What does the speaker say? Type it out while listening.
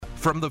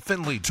from the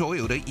Findlay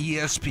Toyota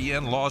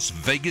ESPN Las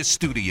Vegas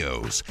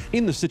studios.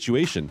 In the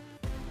situation,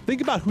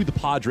 think about who the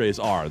Padres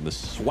are and the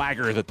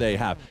swagger that they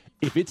have.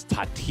 If it's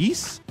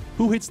Tatis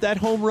who hits that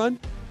home run,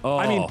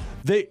 I mean,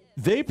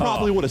 they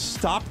probably would have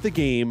stopped the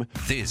game.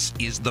 This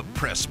is the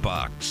Press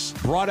Box.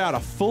 Brought out a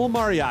full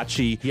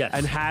mariachi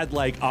and had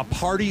like a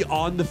party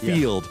on the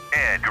field.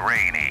 Ed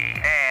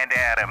Rainey and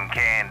Adam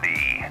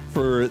Candy.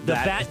 For the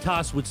bat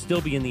toss would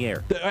still be in the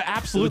air.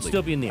 Absolutely. It would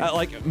still be in the air.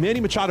 Like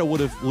Manny Machado would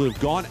have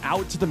gone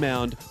out to the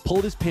mound,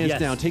 pulled his pants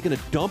down, taken a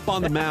dump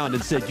on the mound,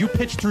 and said, "You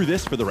pitch through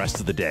this for the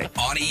rest of the day."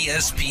 On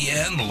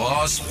ESPN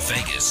Las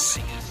Vegas.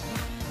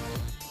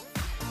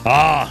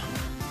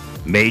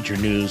 Major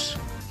news.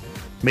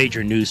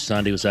 Major news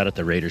Sunday was out at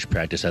the Raiders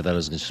practice. I thought it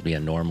was going to be a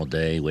normal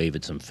day, wave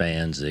at some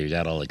fans. They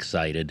got all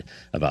excited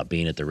about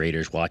being at the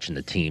Raiders, watching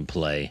the team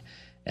play.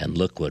 And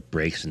look what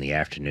breaks in the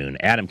afternoon.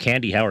 Adam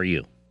Candy, how are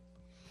you?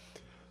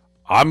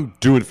 I'm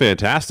doing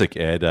fantastic,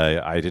 Ed.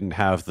 I didn't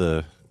have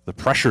the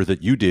pressure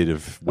that you did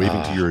of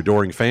waving to your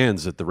adoring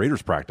fans at the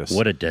Raiders practice.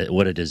 What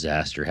a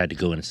disaster. Had to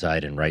go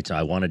inside and write.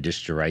 I wanted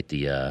just to write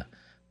the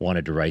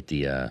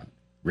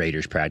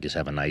Raiders practice,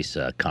 have a nice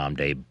calm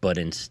day. But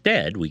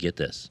instead, we get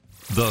this.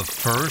 The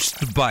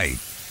first bite.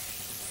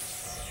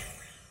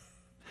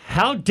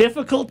 How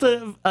difficult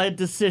a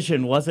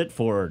decision was it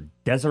for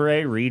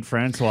Desiree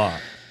Reed-Francois?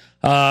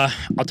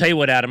 I'll tell you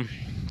what, Adam.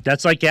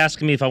 That's like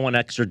asking me if I want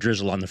extra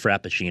drizzle on the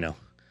Frappuccino.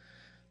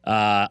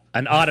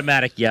 An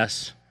automatic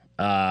yes.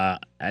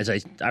 As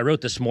I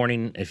wrote this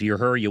morning, if you're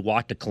her, you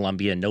walk to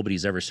Columbia, and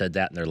nobody's ever said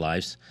that in their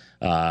lives.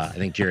 I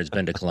think Jared's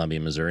been to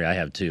Columbia, Missouri. I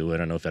have too. I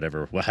don't know if I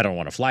don't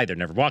want to fly there,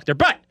 never walked there,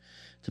 but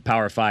it's a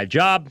Power 5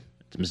 job.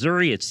 It's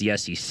Missouri. It's the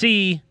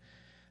SEC.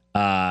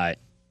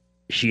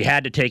 She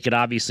had to take it,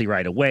 obviously,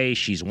 right away.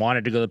 She's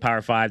wanted to go to the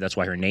Power 5. That's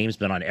why her name's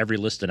been on every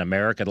list in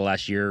America the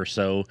last year or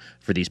so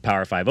for these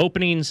Power 5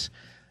 openings.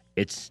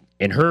 It's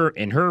in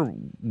her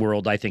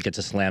world, I think it's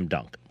a slam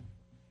dunk.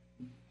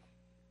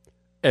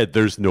 Ed,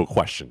 there's no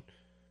question.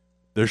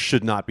 There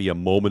should not be a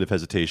moment of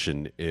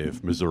hesitation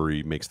if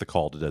Missouri makes the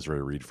call to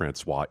Desiree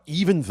Reed-Francois,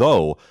 even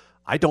though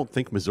I don't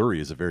think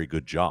Missouri is a very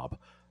good job.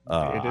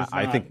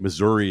 I think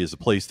Missouri is a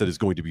place that is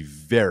going to be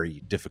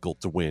very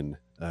difficult to win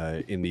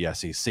in the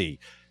SEC.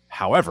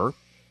 However,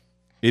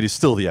 it is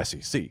still the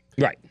SEC.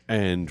 Right.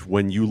 And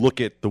when you look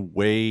at the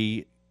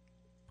way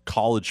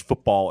college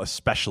football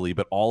especially,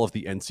 but all of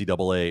the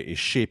NCAA is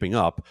shaping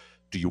up,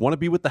 do you want to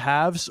be with the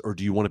haves or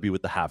do you want to be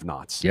with the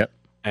have-nots? Yep.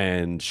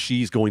 And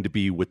she's going to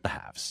be with the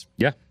haves.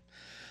 Yeah.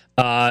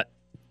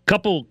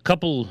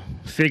 Couple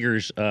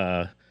figures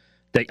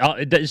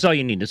that's all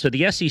you need. So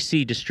the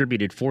SEC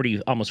distributed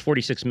almost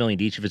 $46 million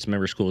to each of its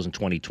member schools in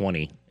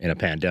 2020 in a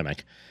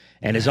pandemic,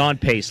 and is on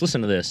pace.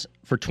 Listen to this: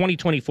 for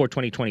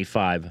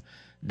 2024-2025,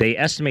 they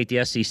estimate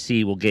the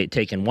SEC will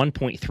take in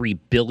 $1.3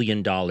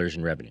 billion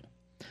in revenue.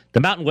 The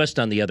Mountain West,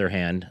 on the other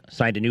hand,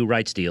 signed a new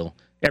rights deal.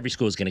 Every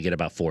school is going to get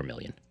about $4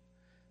 million.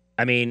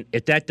 I mean,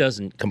 if that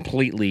doesn't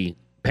completely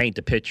paint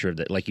the picture of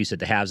that, like you said,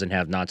 the haves and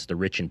have-nots, the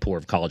rich and poor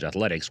of college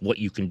athletics, what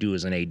you can do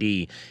as an AD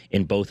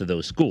in both of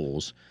those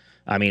schools.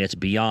 I mean, it's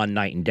beyond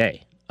night and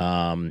day.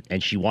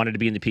 And she wanted to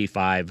be in the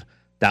P5.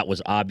 That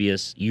was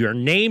obvious. Your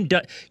name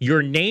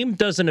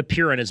doesn't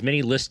appear on as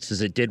many lists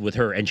as it did with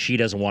her, and she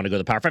doesn't want to go to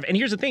the Power 5. And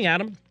here's the thing,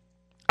 Adam.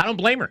 I don't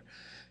blame her.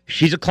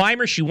 She's a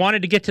climber. She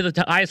wanted to get to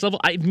the highest level.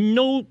 I have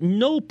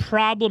no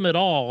problem at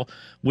all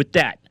with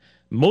that.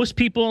 Most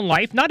people in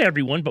life, not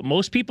everyone, but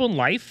most people in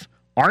life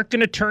aren't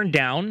going to turn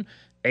down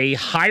a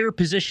higher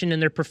position in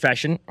their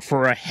profession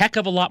for a heck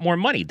of a lot more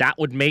money. That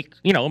would make,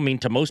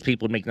 to most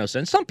people, would make no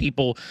sense. Some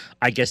people,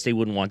 I guess they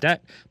wouldn't want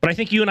that. But I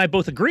think you and I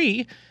both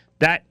agree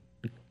that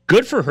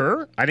good for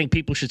her. I think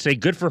people should say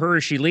good for her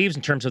as she leaves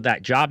in terms of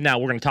that job. Now,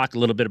 we're going to talk a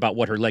little bit about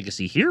what her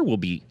legacy here will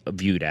be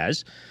viewed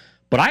as.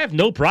 But I have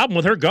no problem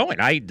with her going.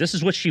 This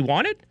is what she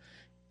wanted.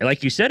 And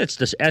like you said, it's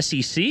this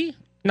SEC.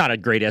 Not a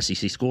great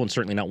SEC school, and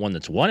certainly not one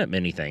that's won at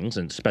many things,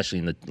 and especially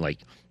in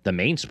the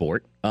main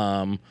sport.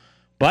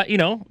 But,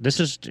 this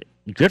is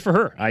good for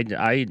her.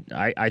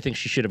 I think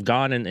she should have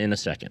gone in a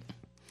second.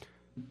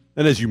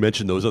 And as you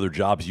mentioned, those other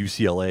jobs,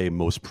 UCLA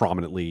most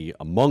prominently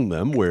among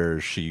them, where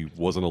she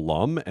was an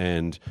alum.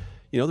 And,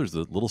 there's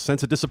a little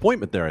sense of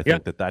disappointment there. I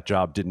think that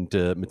job didn't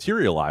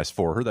materialize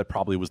for her. That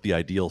probably was the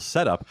ideal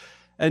setup.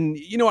 And,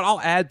 what,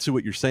 I'll add to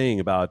what you're saying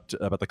about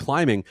the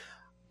climbing.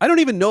 I don't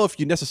even know if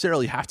you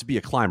necessarily have to be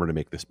a climber to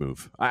make this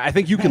move. I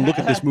think you can look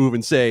at this move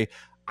and say,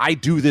 I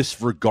do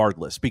this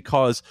regardless,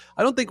 because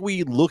I don't think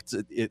we looked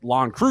at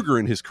Lon Kruger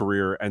in his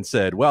career and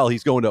said, well,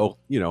 he's going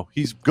to,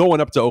 he's going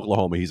up to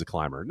Oklahoma. He's a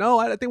climber. No,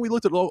 I think we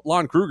looked at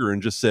Lon Kruger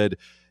and just said,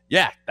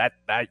 yeah, that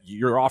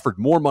you're offered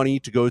more money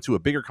to go to a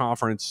bigger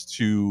conference,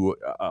 to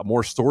a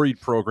more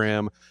storied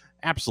program.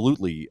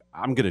 Absolutely.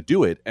 I'm going to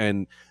do it.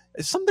 And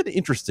it's something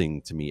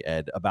interesting to me,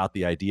 Ed, about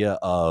the idea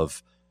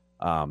of,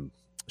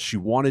 she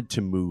wanted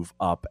to move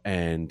up,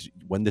 and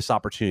when this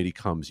opportunity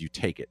comes, you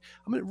take it.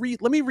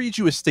 Let me read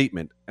you a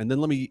statement, and then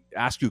let me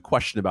ask you a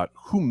question about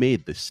who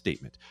made this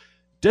statement.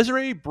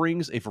 Desiree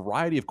brings a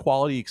variety of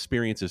quality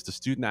experiences to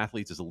student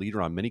athletes as a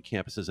leader on many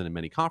campuses and in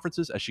many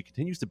conferences. As she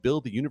continues to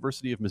build the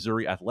University of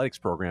Missouri athletics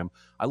program,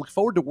 I look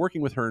forward to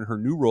working with her in her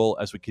new role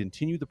as we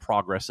continue the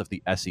progress of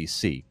the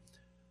SEC.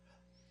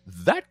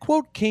 That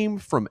quote came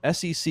from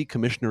SEC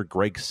Commissioner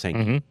Greg Sankey.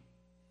 Mm-hmm.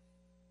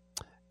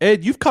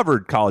 Ed, you've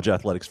covered college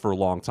athletics for a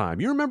long time.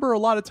 You remember a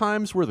lot of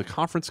times where the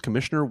conference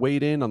commissioner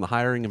weighed in on the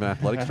hiring of an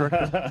athletics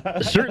director?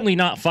 Certainly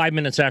not 5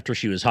 minutes after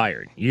she was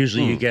hired.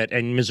 Usually you get,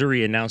 and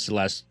Missouri announced it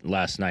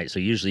last night, so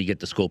usually you get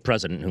the school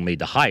president who made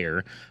the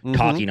hire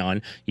talking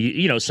on,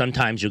 you know,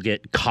 sometimes you'll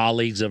get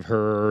colleagues of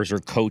hers or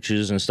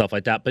coaches and stuff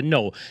like that, but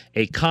no,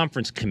 a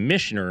conference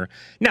commissioner.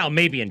 Now,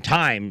 maybe in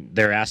time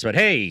they're asked about,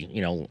 hey,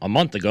 you know, a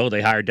month ago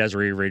they hired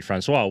Desiree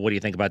Reed-Francois. What do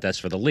you think about this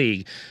for the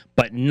league?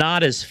 But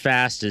not as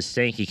fast as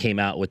Sankey came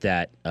out with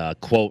that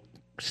quote,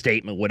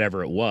 statement,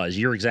 whatever it was.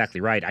 You're exactly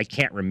right. I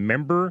can't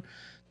remember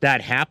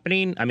that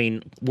happening. I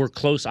mean, we're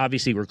close.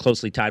 Obviously, we're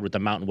closely tied with the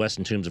Mountain West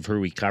in terms of who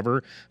we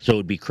cover. So it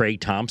would be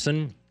Craig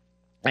Thompson.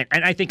 And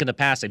I think in the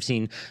past I've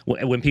seen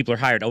when people are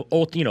hired,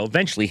 you know,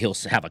 eventually he'll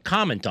have a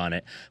comment on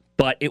it.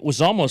 But it was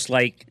almost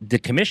like the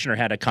commissioner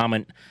had a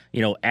comment,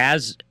 you know,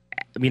 as,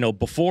 you know,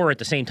 before at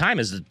the same time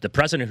as the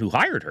president who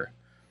hired her,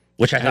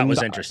 which I thought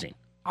was interesting.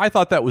 I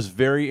thought that was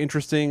very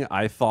interesting.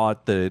 I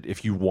thought that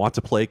if you want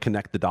to play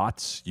connect the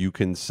dots, you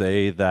can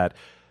say that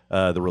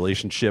the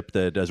relationship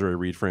that Desiree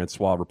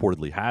Reed-Francois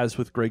reportedly has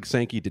with Greg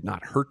Sankey did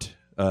not hurt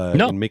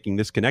in making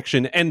this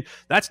connection. And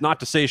that's not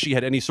to say she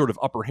had any sort of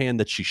upper hand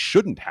that she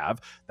shouldn't have.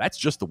 That's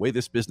just the way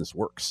this business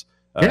works.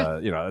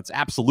 You know, it's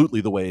absolutely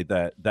the way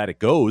that it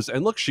goes.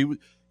 And look, you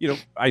know,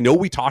 I know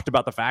we talked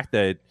about the fact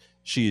that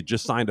she had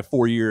just signed a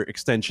 4-year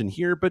extension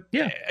here, but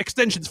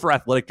extensions for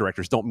athletic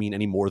directors don't mean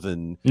any more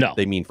than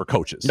they mean for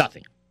coaches.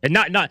 Nothing. And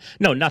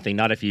nothing.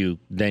 Not if you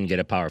then get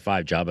a Power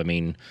 5 job. I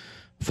mean,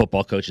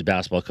 football coaches,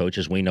 basketball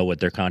coaches, we know what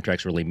their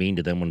contracts really mean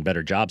to them when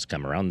better jobs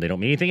come around. They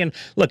don't mean anything. And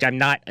look, I'm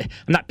not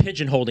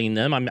pigeonholing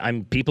them.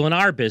 I'm people in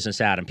our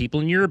business, Adam, people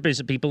in your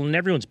business, people in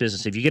everyone's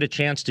business. If you get a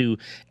chance to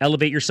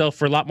elevate yourself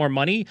for a lot more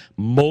money,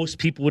 most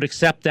people would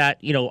accept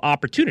that, you know,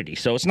 opportunity.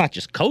 So it's not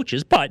just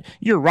coaches, but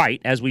you're right.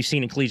 As we've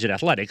seen in collegiate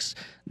athletics,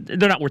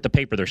 they're not worth the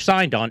paper they're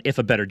signed on if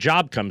a better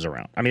job comes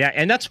around. I mean,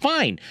 and that's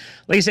fine.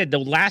 Like I said, the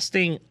last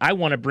thing I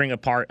want to bring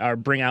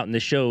out in the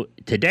show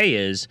today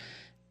is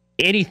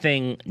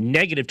anything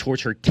negative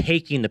towards her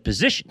taking the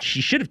position.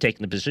 She should have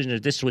taken the position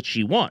if this is what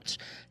she wants.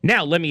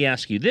 Now, let me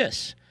ask you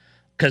this,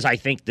 because I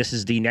think this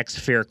is the next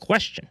fair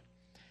question.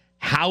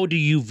 How do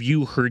you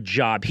view her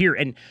job here?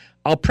 And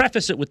I'll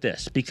preface it with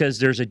this, because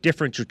there's a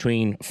difference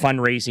between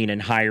fundraising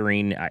and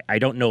hiring. I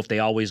don't know if they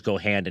always go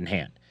hand in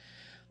hand.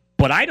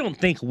 But I don't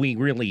think we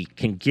really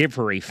can give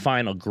her a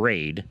final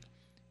grade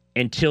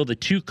until the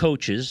two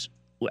coaches,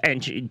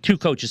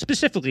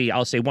 specifically,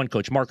 I'll say one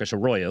coach, Marcus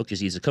Arroyo, because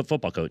he's a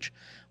football coach,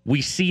 we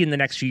see in the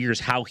next few years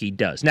how he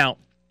does. Now,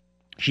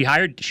 she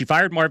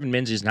fired Marvin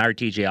Menzies and hired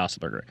TJ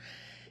Osselberger.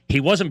 He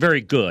wasn't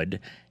very good,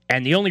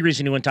 and the only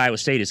reason he went to Iowa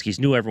State is he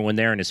knew everyone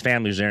there and his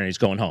family was there and he's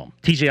going home.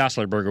 TJ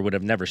Osselberger would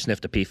have never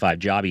sniffed a P5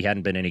 job. He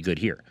hadn't been any good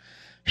here.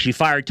 She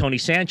fired Tony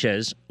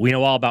Sanchez. We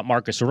know all about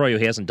Marcus Arroyo.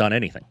 He hasn't done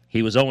anything.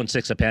 He was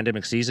 0-6 a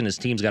pandemic season. His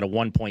team's got a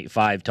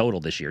 1.5 total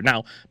this year.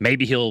 Now,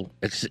 maybe he'll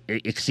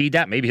exceed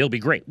that. Maybe he'll be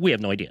great. We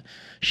have no idea.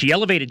 She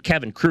elevated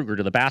Kevin Kruger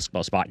to the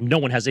basketball spot. No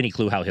one has any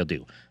clue how he'll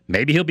do.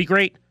 Maybe he'll be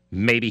great.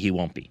 Maybe he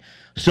won't be.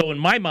 So in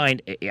my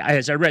mind,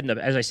 as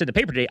I said in the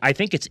paper today, I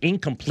think it's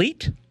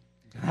incomplete.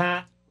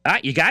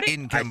 You got it?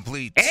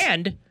 Incomplete.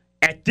 And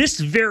at this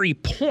very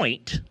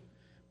point,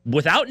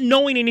 without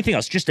knowing anything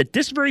else, just at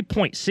this very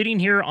point, sitting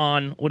here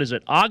on,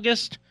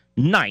 August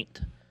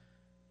 9th,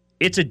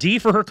 it's a D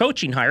for her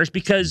coaching hires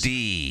because...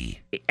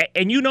 D.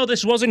 And you know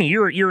this wasn't,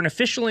 you're an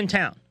official in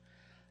town.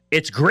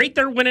 It's great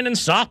they're winning in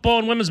softball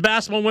and women's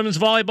basketball and women's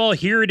volleyball.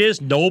 Here it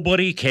is.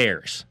 Nobody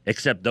cares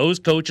except those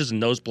coaches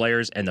and those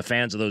players and the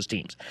fans of those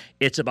teams.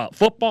 It's about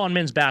football and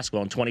men's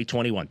basketball in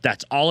 2021.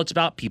 That's all it's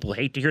about. People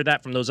hate to hear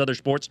that from those other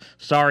sports.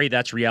 Sorry,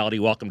 that's reality.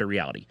 Welcome to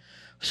reality.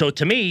 So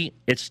to me,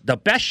 it's the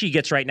best she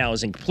gets right now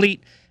is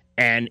incomplete,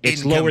 and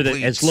it's lower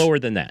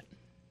than that.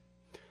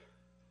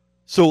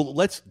 So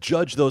let's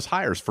judge those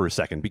hires for a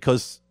second,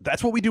 because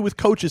that's what we do with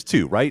coaches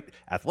too, right?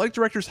 Athletic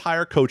directors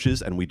hire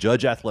coaches, and we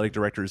judge athletic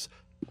directors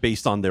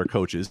based on their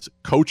coaches.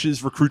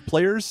 Coaches recruit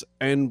players,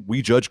 and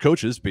we judge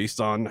coaches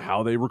based on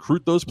how they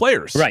recruit those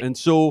players. Right. And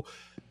so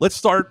let's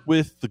start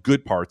with the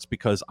good parts,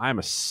 because I'm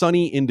a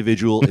sunny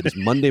individual. It is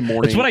Monday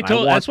morning.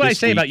 That's what I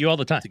say about you all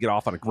the time. To get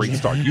off on a great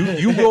start.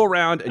 You go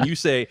around and you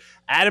say,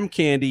 Adam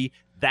Candy,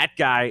 that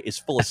guy is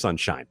full of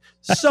sunshine.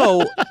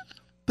 So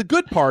the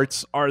good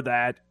parts are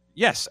that,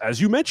 yes,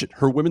 as you mentioned,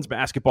 her women's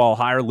basketball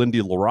hire,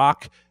 Lindy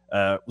LaRocque,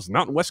 was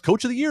Mountain West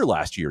Coach of the Year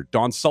last year.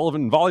 Dawn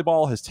Sullivan in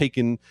volleyball has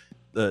taken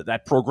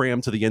that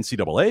program to the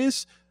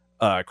NCAAs.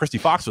 Christy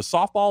Fox with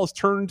softball has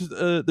turned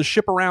the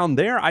ship around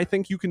there. I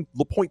think you can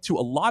point to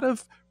a lot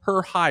of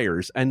her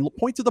hires and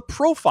point to the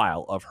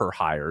profile of her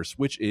hires,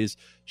 which is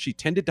she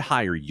tended to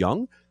hire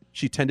young.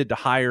 She tended to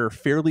hire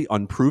fairly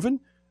unproven.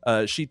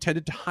 She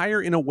tended to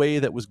hire in a way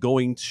that was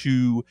going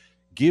to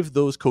give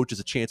those coaches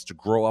a chance to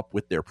grow up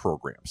with their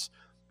programs.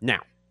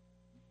 Now,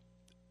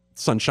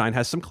 sunshine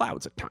has some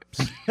clouds at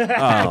times.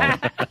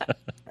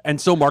 And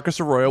so Marcus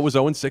Arroyo was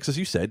 0-6, as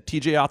you said.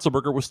 TJ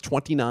Otzelberger was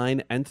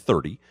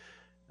 29-30.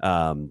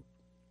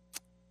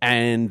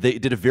 And they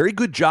did a very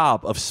good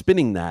job of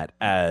spinning that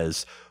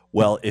as,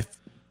 well, if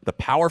the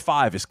Power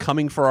Five is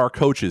coming for our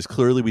coaches,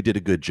 clearly we did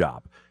a good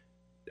job.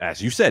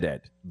 As you said,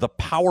 Ed, the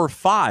Power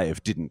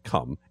Five didn't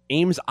come.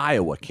 Ames,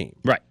 Iowa came.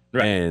 Right.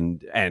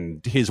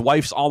 And his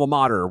wife's alma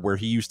mater, where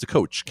he used to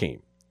coach,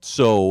 came.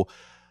 So,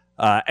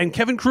 and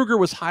Kevin Kruger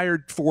was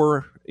hired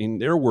for, in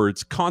their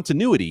words,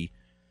 continuity,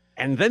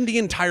 and then the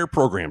entire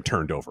program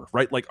turned over,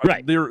 right? Like,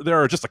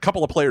 there are just a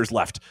couple of players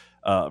left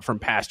from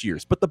past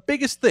years. But the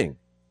biggest thing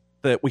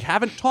that we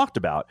haven't talked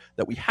about,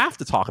 that we have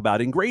to talk about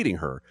in grading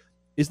her,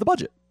 is the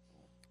budget.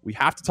 We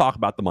have to talk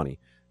about the money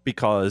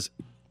because,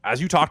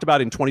 as you talked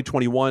about in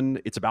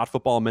 2021, it's about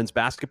football and men's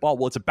basketball.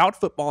 Well, it's about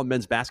football and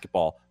men's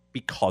basketball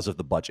because of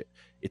the budget.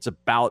 It's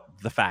about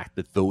the fact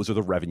that those are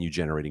the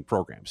revenue-generating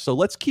programs. So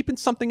let's keep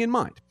something in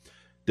mind.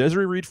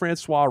 Desiree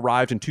Reed-Francois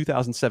arrived in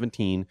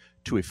 2017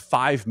 to a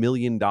 $5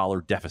 million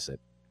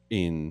deficit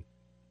in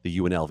the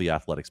UNLV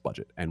athletics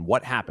budget. And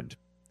what happened?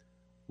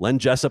 Len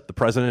Jessup, the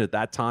president at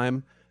that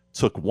time,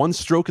 took one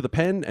stroke of the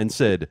pen and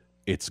said,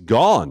 "It's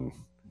gone.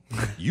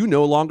 You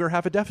no longer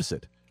have a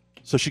deficit."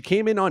 So she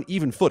came in on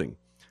even footing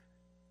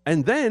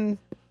and then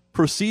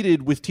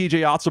proceeded with TJ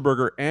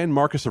Otzelberger and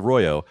Marcus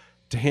Arroyo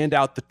to hand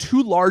out the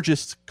two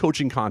largest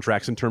coaching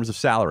contracts in terms of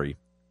salary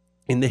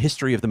in the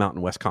history of the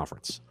Mountain West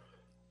Conference,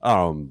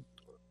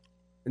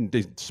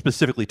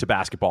 specifically to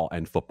basketball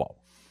and football.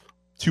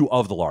 Two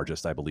of the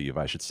largest, I believe,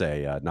 I should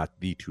say, not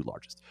the two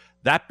largest.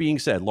 That being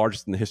said,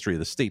 largest in the history of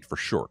the state for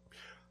sure.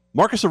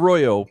 Marcus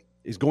Arroyo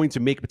is going to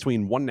make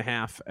between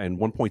 $1.5 and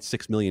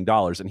 $1.6 million.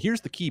 And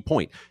here's the key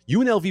point.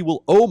 UNLV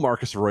will owe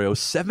Marcus Arroyo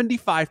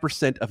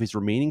 75% of his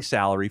remaining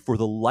salary for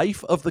the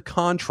life of the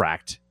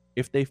contract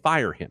if they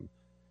fire him.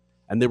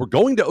 And they were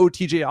going to owe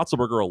TJ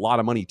Otzelberger a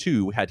lot of money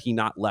too, had he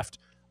not left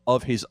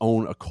of his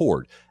own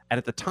accord. And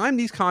at the time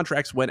these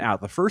contracts went out,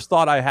 the first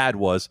thought I had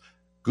was,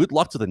 good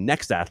luck to the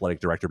next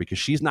athletic director, because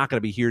she's not going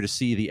to be here to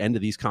see the end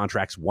of these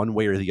contracts one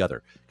way or the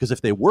other. Because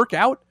if they work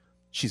out,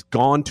 she's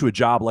gone to a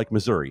job like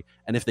Missouri.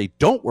 And if they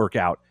don't work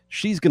out,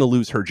 she's going to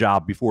lose her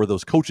job before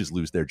those coaches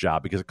lose their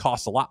job, because it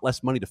costs a lot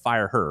less money to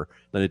fire her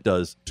than it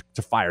does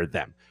to fire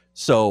them.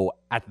 So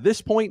at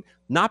this point,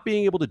 not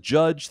being able to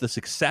judge the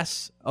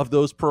success of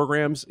those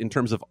programs in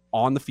terms of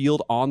on the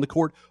field, on the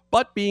court,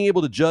 but being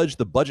able to judge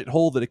the budget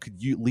hole that it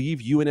could leave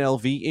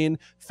UNLV in,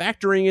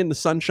 factoring in the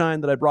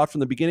sunshine that I brought from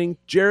the beginning,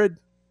 Jared,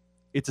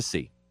 it's a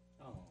C.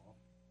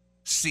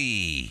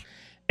 C.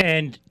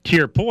 And to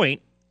your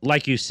point,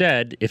 like you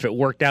said, if it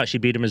worked out,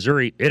 she'd be to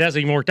Missouri. It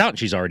hasn't even worked out, and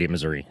she's already at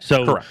Missouri.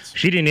 So correct.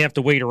 She didn't have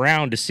to wait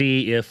around to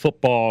see if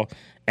football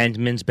and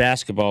men's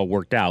basketball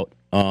worked out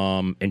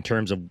in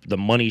terms of the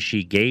money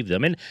she gave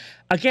them. And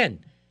again,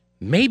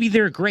 maybe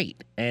they're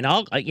great. And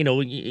you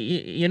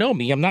know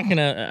me,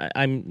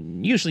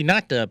 I'm usually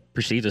not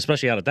perceived,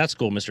 especially out of that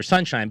school, Mr.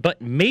 Sunshine, but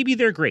maybe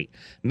they're great.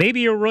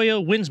 Maybe Arroyo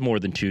wins more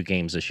than 2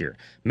 games this year.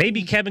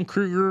 Maybe Kevin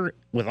Kruger,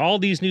 with all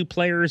these new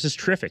players, is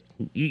terrific.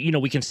 You know,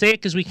 we can say it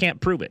because we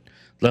can't prove it.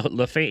 The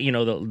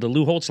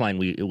Lou Holtz line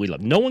we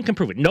love. No one can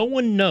prove it. No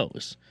one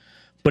knows.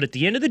 But at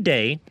the end of the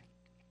day,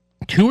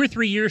 2 or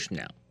 3 years from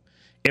now,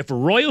 if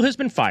Arroyo has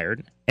been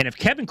fired, and if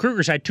Kevin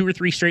Kruger's had 2 or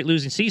 3 straight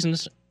losing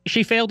seasons,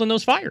 she failed in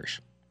those fires.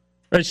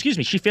 Or excuse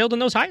me, she failed in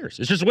those hires.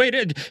 It's just the way it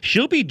is.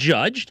 She'll be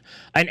judged.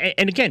 And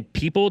again,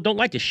 people don't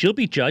like this. She'll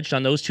be judged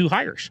on those 2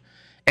 hires.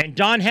 And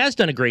Don has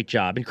done a great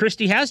job, and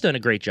Christy has done a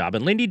great job,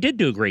 and Lindy did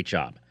do a great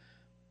job.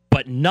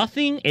 But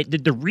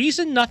the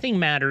reason nothing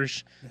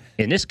matters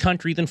in this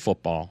country than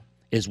football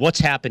is what's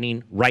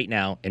happening right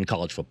now in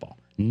college football.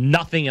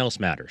 Nothing else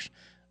matters.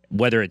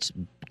 Whether it's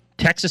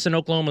Texas and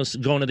Oklahoma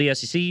going to the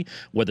SEC,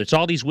 whether it's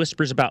all these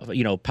whispers about,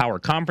 power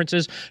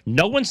conferences.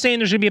 No one's saying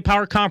there's going to be a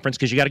power conference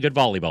because you got a good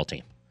volleyball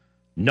team.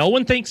 No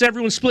one thinks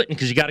everyone's splitting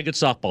because you got a good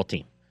softball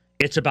team.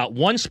 It's about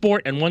one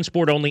sport and one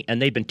sport only, and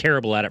they've been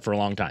terrible at it for a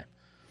long time.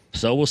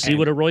 So we'll see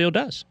what Arroyo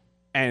does.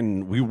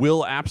 And we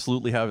will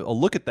absolutely have a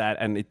look at that.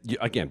 And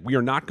again, we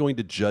are not going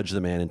to judge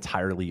the man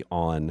entirely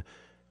on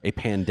a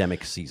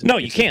pandemic season. No,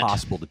 you can't. It's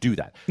impossible to do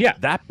that. Yeah.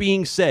 That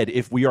being said,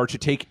 if we are to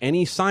take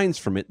any signs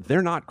from it,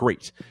 they're not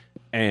great.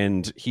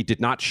 And he did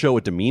not show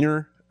a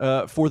demeanor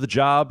for the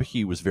job.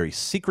 He was very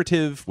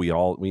secretive. We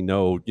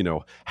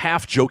know,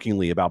 half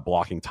jokingly about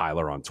blocking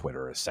Tyler on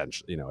Twitter,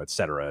 essentially, et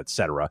cetera, et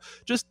cetera.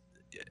 Just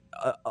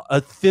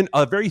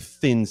a very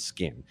thin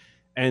skin.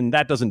 And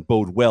that doesn't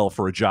bode well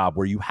for a job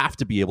where you have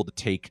to be able to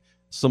take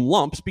some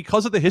lumps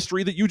because of the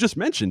history that you just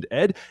mentioned,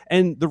 Ed.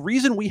 And the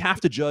reason we have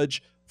to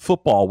judge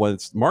football, when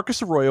it's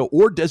Marcus Arroyo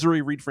or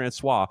Desiree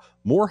Reed-Francois,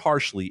 more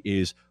harshly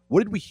is,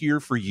 what did we hear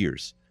for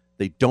years?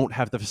 They don't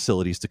have the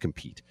facilities to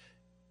compete.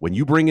 When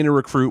you bring in a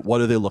recruit,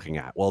 what are they looking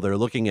at? Well, they're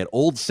looking at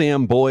old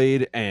Sam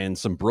Boyd and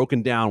some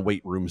broken down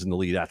weight rooms in the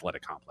Lead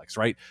Athletic Complex,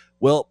 right?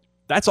 Well,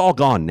 that's all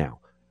gone now,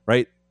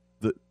 right?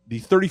 The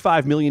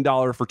 $35 million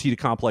Fertitta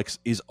complex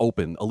is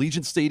open.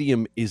 Allegiant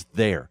Stadium is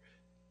there.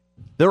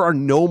 There are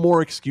no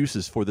more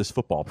excuses for this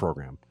football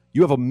program.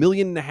 You have $1.5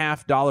 million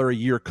a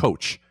year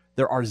coach.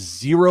 There are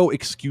zero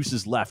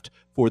excuses left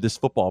for this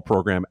football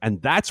program,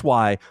 and that's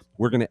why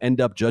we're going to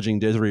end up judging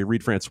Desiree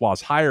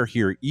Reed-Francois' hire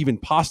here, even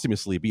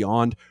posthumously,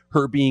 beyond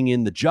her being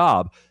in the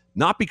job.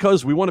 Not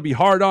because we want to be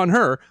hard on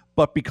her,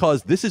 but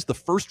because this is the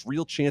first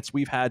real chance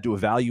we've had to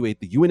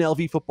evaluate the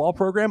UNLV football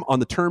program on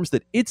the terms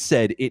that it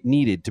said it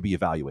needed to be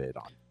evaluated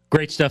on.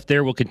 Great stuff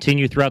there. We'll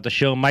continue throughout the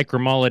show. Mike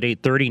Ramal at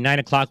 8:30, 9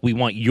 o'clock. We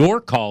want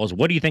your calls.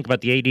 What do you think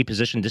about the AD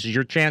position? This is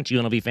your chance,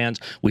 UNLV fans.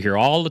 We hear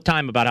all the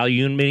time about how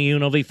many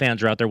UNLV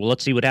fans are out there. Well,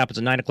 let's see what happens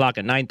at 9 o'clock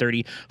at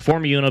 9:30.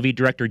 Former UNLV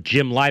director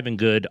Jim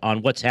Livengood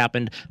on what's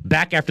happened.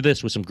 Back after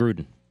this with some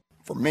Gruden.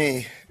 For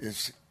me,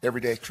 it's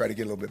every day try to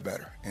get a little bit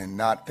better and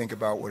not think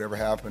about whatever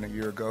happened a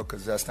year ago,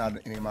 because that's not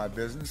any of my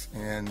business.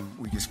 And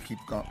we just keep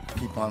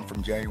on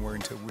from January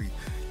until we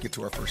get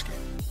to our first game.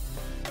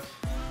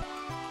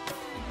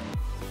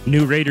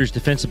 New Raiders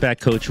defensive back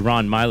coach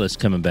Ron Milas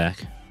coming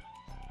back.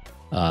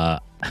 I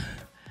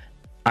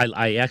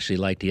actually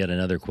liked yet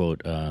another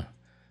quote.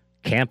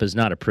 Camp is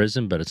not a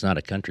prison, but it's not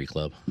a country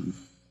club.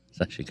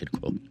 It's actually a good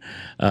quote.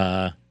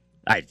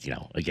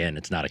 Again,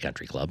 it's not a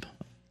country club.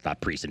 It's not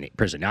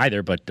prison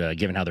either, but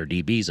given how their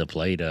DBs have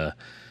played,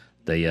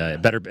 they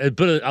better.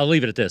 But I'll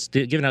leave it at this.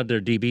 Given how their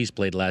DBs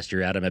played last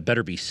year, Adam, it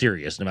better be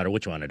serious, no matter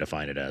which one I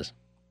define it as.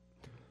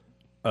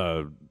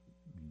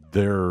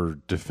 Their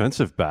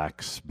defensive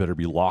backs better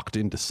be locked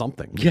into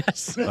something.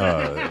 Yes.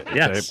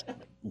 Yes.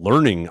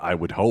 Learning, I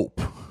would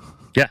hope.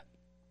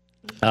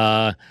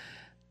 Yeah.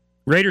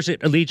 Raiders at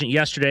Allegiant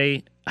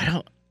yesterday.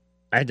 I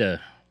had to,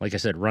 like I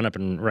said, run up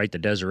and write the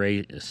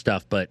Desiree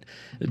stuff, but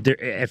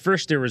at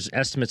first there was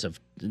estimates of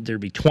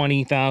there'd be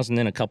 20,000,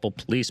 then a couple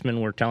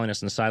policemen were telling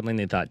us on the sideline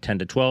they thought 10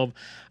 to 12.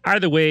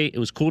 Either way, it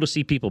was cool to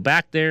see people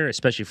back there,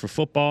 especially for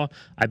football.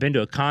 I've been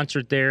to a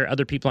concert there.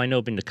 Other people I know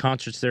have been to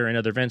concerts there and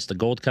other events, the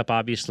Gold Cup,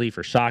 obviously,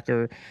 for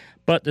soccer.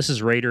 But this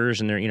is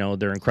Raiders, and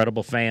they're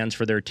incredible fans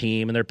for their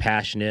team, and they're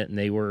passionate, and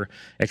they were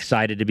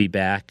excited to be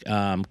back.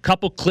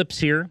 Couple clips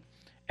here.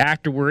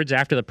 Afterwards,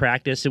 after the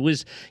practice, it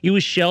was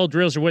shell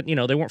drills or what,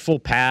 they weren't full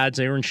pads,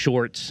 they were in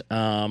shorts.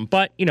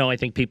 But I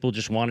think people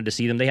just wanted to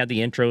see them. They had the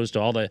intros to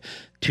all the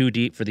too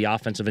deep for the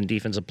offensive and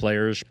defensive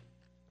players.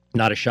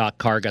 Not a shock.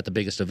 Carr got the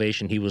biggest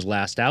ovation. He was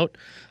last out.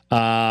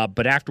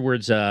 But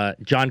afterwards,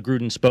 John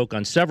Gruden spoke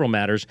on several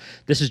matters.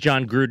 This is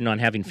John Gruden on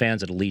having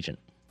fans at Allegiant.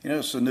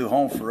 It's a new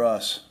home for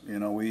us.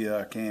 We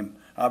came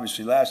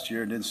obviously last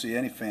year and didn't see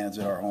any fans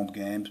at our home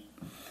games.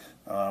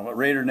 But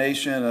Raider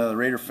Nation, the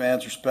Raider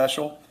fans are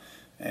special.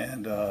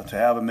 And to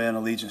have them in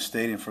Allegiant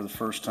Stadium for the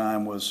first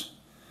time was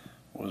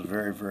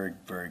very, very,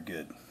 very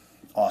good.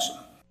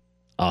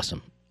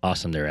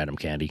 Awesome there, Adam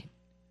Candy.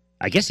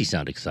 I guess he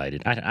sounded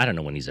excited. I don't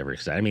know when he's ever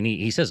excited. I mean,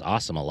 he says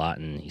awesome a lot,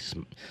 and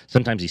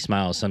sometimes he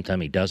smiles,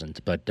 sometimes he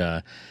doesn't. But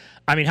how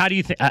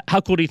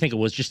cool do you think it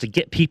was just to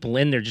get people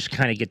in there, just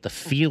kind of get the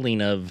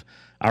feeling of,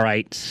 all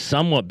right,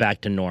 somewhat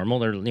back to normal?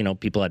 There,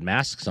 people had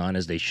masks on,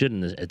 as they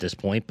shouldn't at this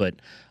point, but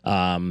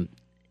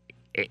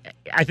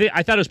I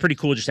thought it was pretty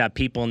cool just to have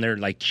people in there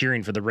like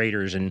cheering for the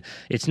Raiders, and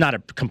it's not a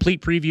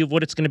complete preview of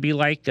what it's going to be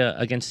like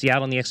against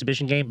Seattle in the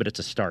exhibition game, but it's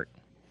a start.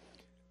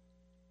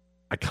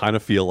 I kind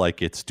of feel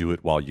like it's do it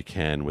while you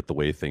can with the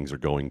way things are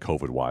going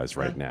COVID-wise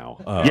right now.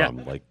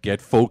 Like get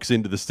folks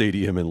into the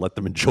stadium and let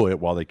them enjoy it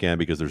while they can,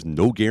 because there's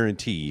no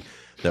guarantee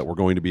that we're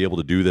going to be able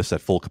to do this at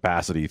full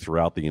capacity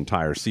throughout the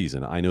entire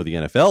season. I know the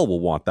NFL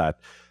will want that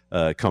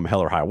come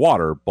hell or high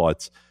water,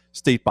 but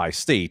state by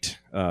state,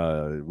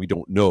 we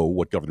don't know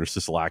what Governor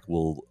Sisolak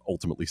will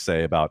ultimately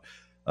say about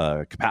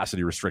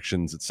capacity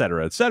restrictions, et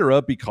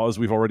cetera, because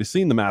we've already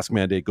seen the mask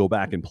mandate go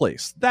back in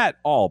place. That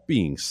all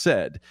being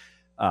said,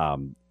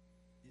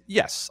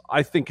 yes,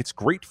 I think it's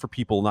great for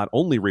people, not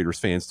only Raiders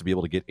fans, to be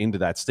able to get into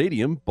that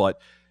stadium, but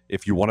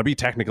if you want to be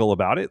technical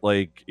about it,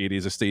 like it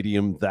is a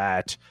stadium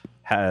that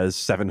has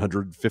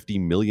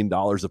 $750 million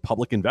of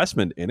public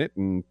investment in it,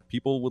 and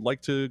people would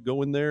like to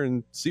go in there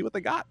and see what they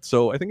got.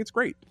 So I think it's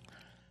great.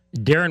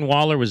 Darren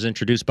Waller was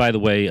introduced, by the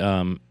way.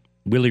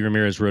 Willie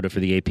Ramirez wrote it for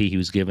the AP. He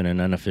was given an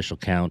unofficial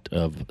count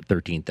of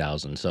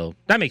 13,000. So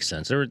that makes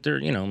sense. You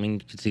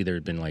could see there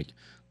had been like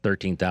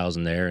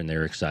 13,000 there, and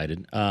they're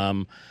excited.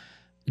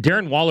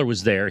 Darren Waller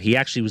was there. He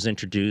actually was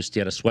introduced.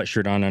 He had a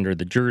sweatshirt on under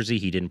the jersey.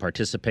 He didn't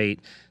participate.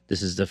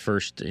 This is the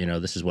first,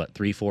 this is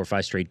 3, 4,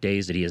 5 straight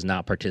days that he has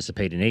not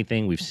participated in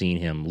anything. We've seen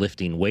him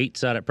lifting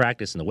weights out at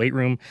practice in the weight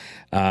room.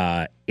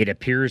 It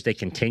appears they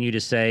continue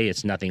to say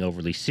it's nothing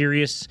overly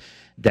serious,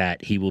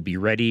 that he will be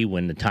ready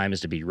when the time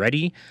is to be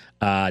ready.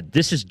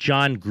 This is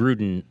John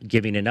Gruden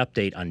giving an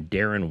update on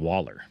Darren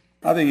Waller.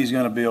 I think he's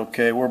going to be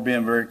okay. We're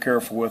being very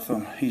careful with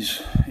him.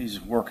 He's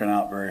working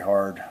out very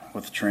hard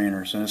with the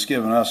trainers, and it's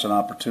given us an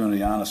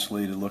opportunity,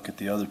 honestly, to look at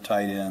the other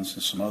tight ends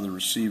and some other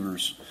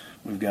receivers.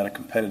 We've got a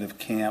competitive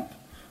camp.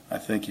 I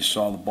think you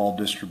saw the ball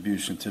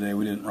distribution today.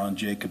 We didn't run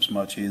Jacobs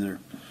much either.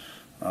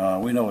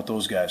 We know what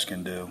those guys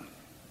can do,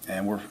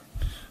 and we're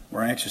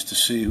we're anxious to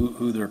see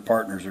who their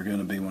partners are going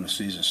to be when the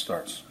season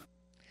starts.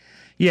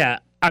 Yeah,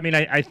 I mean,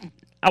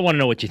 I want to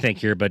know what you think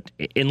here, but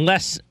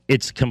unless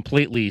it's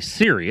completely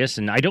serious,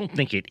 and I don't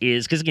think it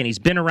is, because, again, he's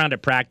been around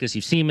at practice.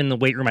 You've seen him in the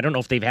weight room. I don't know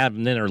if they've had him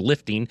in there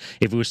lifting,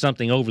 if it was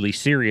something overly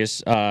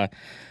serious.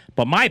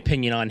 But my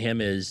opinion on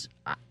him is,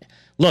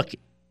 look,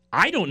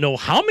 I don't know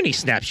how many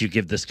snaps you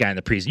give this guy in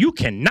the preseason. You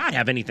cannot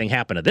have anything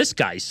happen to this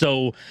guy.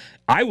 So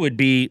I would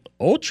be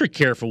ultra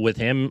careful with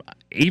him,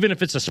 even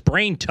if it's a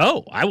sprained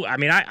toe. I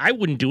mean, I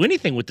wouldn't do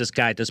anything with this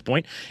guy at this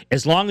point.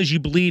 As long as you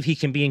believe he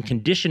can be in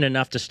condition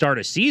enough to start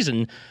a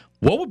season,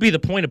 what would be the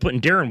point of putting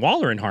Darren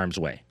Waller in harm's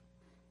way?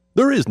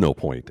 There is no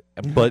point,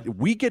 but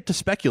we get to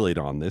speculate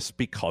on this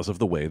because of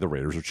the way the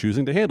Raiders are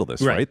choosing to handle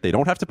this, right? They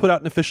don't have to put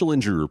out an official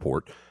injury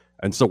report,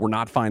 and so we're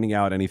not finding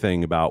out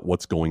anything about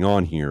what's going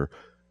on here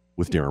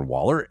with Darren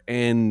Waller,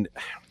 and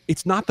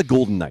it's not the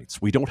Golden Knights.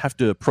 We don't have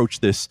to approach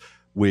this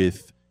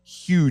with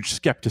huge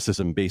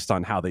skepticism based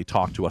on how they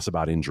talk to us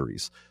about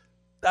injuries.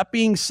 That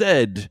being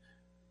said,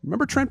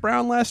 remember Trent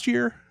Brown last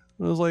year?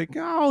 It was like,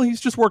 oh, he's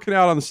just working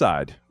out on the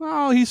side.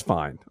 Oh, he's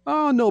fine.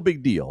 Oh, no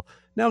big deal.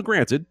 Now,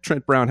 granted,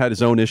 Trent Brown had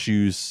his own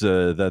issues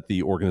that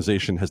the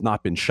organization has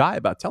not been shy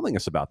about telling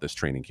us about this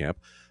training camp.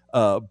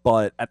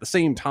 But at the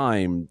same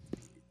time,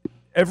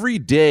 every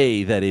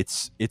day that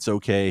it's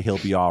okay, he'll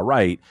be all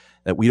right,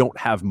 that we don't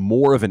have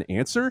more of an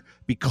answer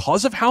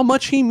because of how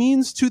much he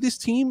means to this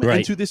team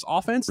and to this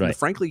offense. And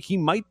frankly, he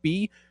might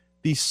be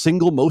the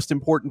single most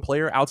important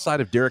player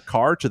outside of Derek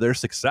Carr to their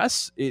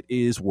success. It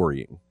is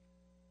worrying.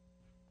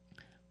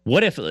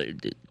 What if,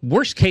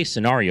 worst case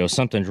scenario,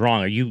 something's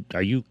wrong?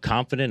 Are you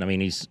confident? I mean,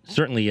 he's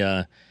certainly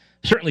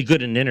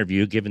good in an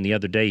interview, given the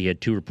other day he had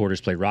two reporters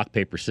play rock,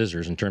 paper,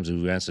 scissors in terms of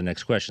who answered the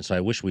next question. So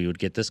I wish we would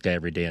get this guy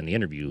every day on the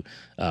interview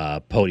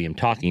podium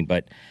talking.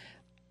 But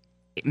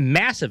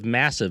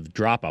massive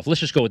drop-off.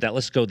 Let's just go with that.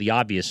 Let's go the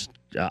obvious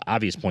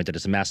point that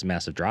it's a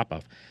massive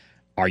drop-off.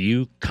 Are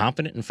you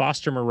confident in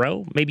Foster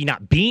Moreau? Maybe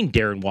not being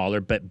Darren Waller,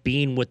 but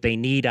being what they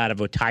need out of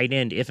a tight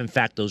end if, in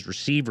fact, those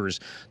receivers,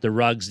 the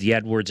Ruggs, the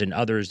Edwards, and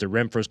others, the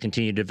Renfros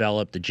continue to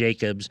develop, the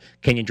Jacobs,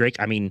 Kenyon Drake,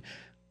 I mean,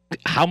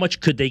 how much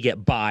could they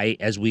get by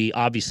as we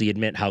obviously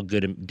admit how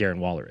good Darren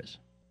Waller is?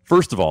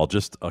 First of all,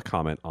 just a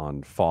comment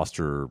on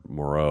Foster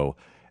Moreau.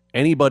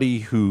 Anybody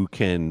who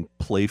can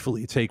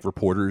playfully take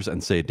reporters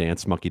and say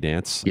dance, monkey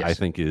dance, I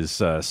think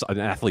is an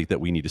athlete that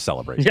we need to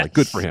celebrate. Yes. Like,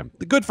 good for him.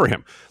 Good for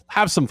him.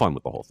 Have some fun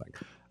with the whole thing.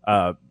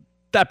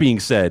 That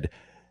being said,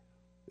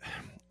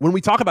 when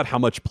we talk about how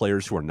much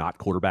players who are not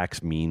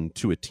quarterbacks mean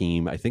to a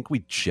team, I think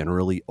we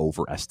generally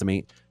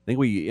overestimate. I think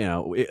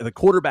the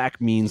quarterback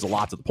means a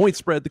lot to the point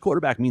spread. The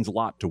quarterback means a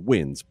lot to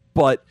wins.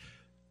 But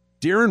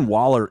Darren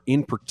Waller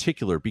in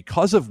particular,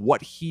 because of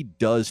what he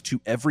does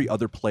to every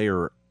other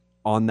player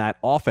on that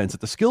offense at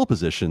the skill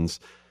positions,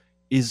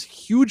 is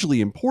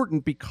hugely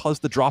important because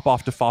the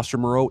drop-off to Foster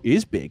Moreau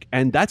is big.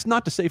 And that's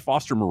not to say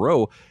Foster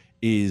Moreau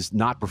is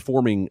not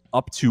performing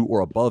up to or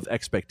above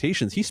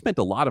expectations. He spent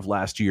a lot of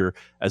last year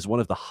as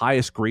one of the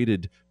highest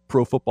graded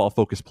Pro Football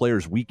Focus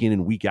players week in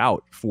and week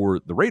out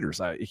for the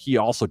Raiders. He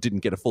also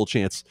didn't get a full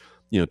chance,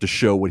 to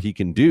show what he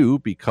can do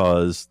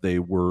because they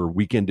were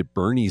weekend at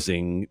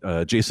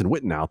Bernie'sing Jason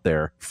Witten out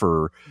there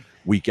for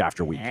week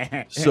after week.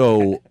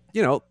 So,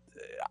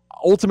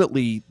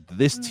 ultimately,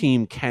 this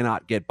team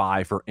cannot get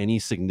by for any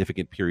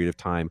significant period of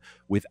time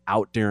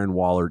without Darren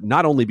Waller,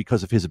 not only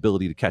because of his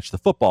ability to catch the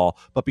football,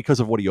 but because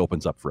of what he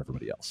opens up for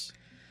everybody else.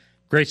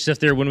 Great stuff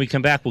there. When we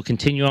come back, we'll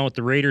continue on with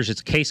the Raiders.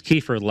 It's Case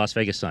Kiefer of the Las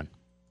Vegas Sun.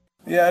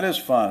 Yeah, it is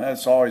fun.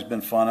 It's always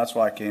been fun. That's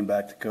why I came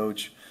back to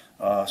coach,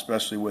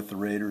 especially with the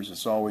Raiders.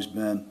 It's always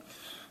been,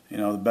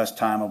 the best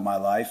time of my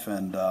life.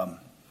 And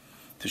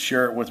to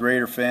share it with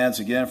Raider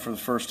fans again for the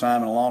first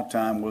time in a long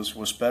time was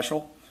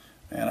special.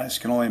 And I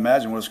just can only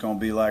imagine what it's going to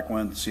be like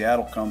when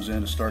Seattle comes in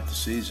to start the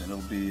season.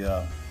 It'll be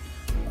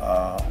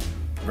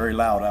very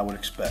loud, I would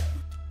expect.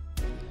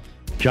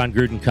 John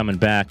Gruden coming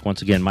back.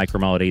 Once again, Mike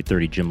Ramal at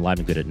 8:30, Jim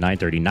Livengood at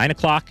 9:30. 9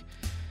 o'clock.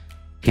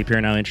 Keep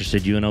hearing how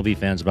interested UNLV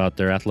fans about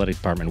their athletic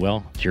department.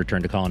 Well, it's your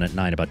turn to call in at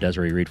 9 about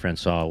Desiree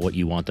Reed-Francois, what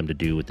you want them to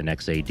do with the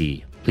next AD.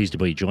 Pleased to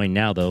be joined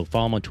now, though.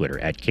 Follow him on Twitter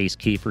at Case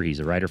Kiefer. He's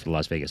a writer for the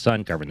Las Vegas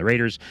Sun covering the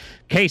Raiders.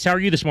 Case, how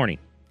are you this morning?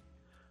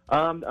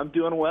 I'm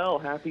doing well.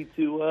 Happy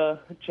to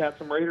chat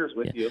some Raiders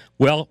with you.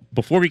 Well,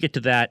 before we get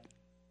to that,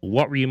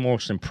 what were you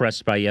most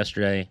impressed by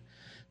yesterday?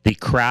 The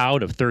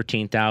crowd of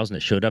 13,000 that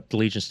showed up to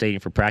Legion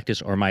Stadium for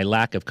practice, or my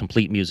lack of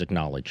complete music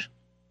knowledge?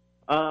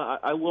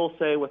 I will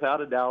say,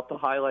 without a doubt, the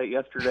highlight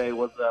yesterday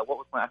was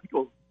I think it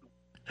was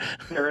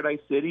Paradise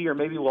City or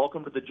maybe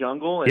Welcome to the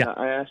Jungle. And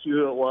I asked you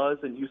who it was,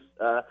 and you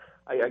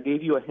I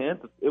gave you a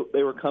hint.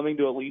 They were coming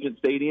to Allegiant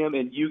Stadium,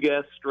 and you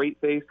guessed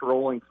straight-faced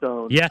Rolling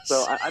Stones. Yes.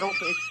 So I don't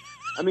think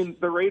 – I mean,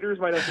 the Raiders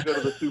might have to go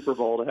to the Super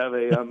Bowl to have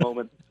a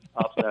moment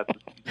top stats.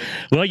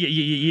 Well,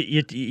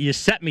 you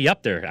set me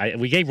up there.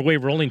 We gave away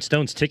Rolling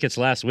Stones tickets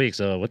last week,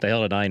 so what the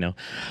hell did I know?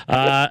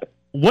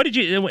 What did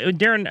you –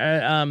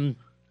 Darren,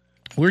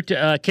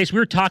 Case, we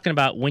were talking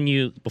about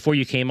before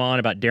you came on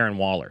about Darren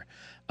Waller.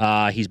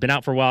 He's been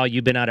out for a while.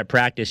 You've been out at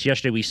practice.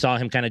 Yesterday we saw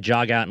him kind of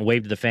jog out and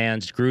wave to the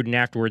fans. Gruden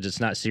afterwards, it's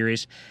not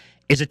serious.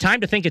 Is it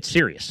time to think it's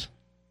serious?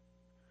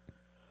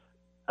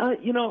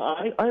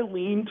 I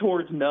lean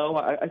towards no.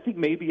 I think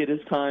maybe it is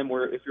time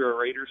where if you're a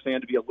Raiders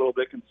fan to be a little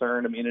bit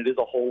concerned. I mean, it is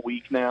a whole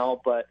week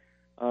now, but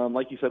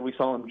like you said, we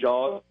saw him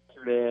jog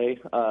yesterday.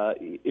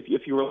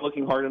 If you were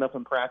looking hard enough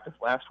in practice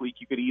last week,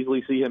 you could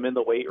easily see him in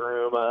the weight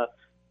room,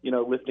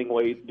 lifting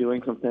weights,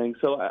 doing some things.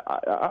 So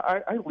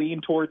I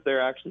lean towards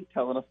they're actually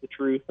telling us the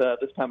truth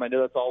this time. I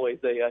know that's always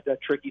a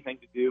tricky thing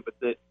to do, but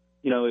that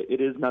it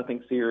is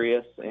nothing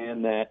serious,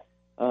 and that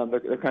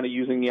they're kind of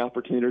using the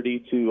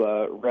opportunity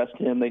to rest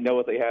him. They know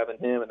what they have in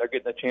him, and they're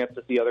getting a chance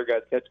to see other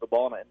guys catch the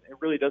ball. And it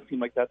really does seem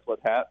like that's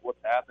what's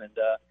happened.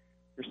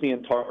 You're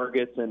seeing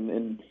targets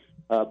and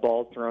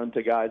balls thrown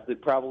to guys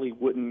that probably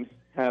wouldn't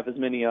have as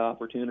many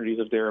opportunities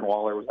if Darren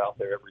Waller was out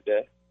there every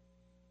day.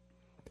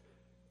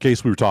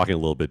 Case, we were talking a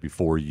little bit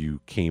before you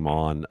came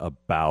on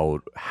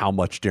about how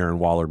much Darren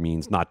Waller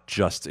means, not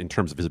just in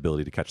terms of his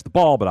ability to catch the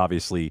ball, but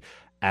obviously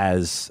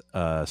as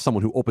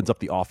someone who opens up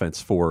the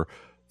offense for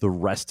the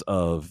rest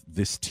of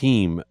this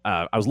team.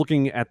 I was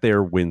looking at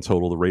their win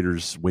total, the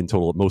Raiders' win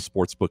total at most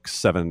sportsbooks,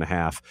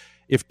 7.5.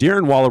 If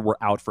Darren Waller were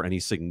out for any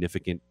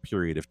significant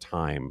period of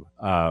time,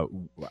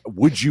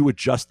 would you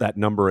adjust that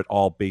number at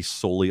all based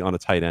solely on a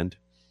tight end?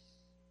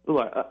 Ooh,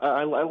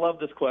 I love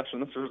this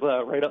question. This is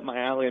right up my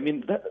alley. I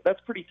mean,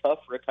 that's pretty tough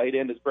for a tight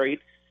end, as great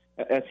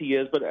as he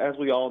is. But as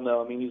we all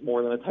know, I mean, he's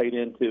more than a tight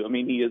end, too. I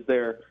mean, he is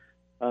their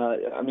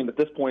at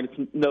this point,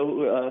 it's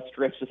no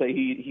stretch to say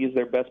he is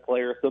their best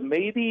player. So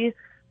maybe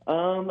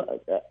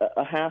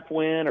a half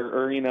win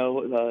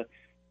or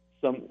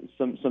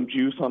some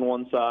juice on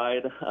one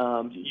side,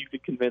 you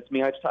could convince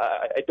me.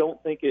 I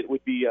don't think it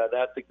would be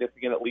that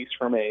significant, at least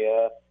from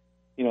a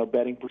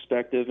betting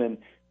perspective. And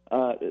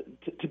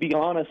to be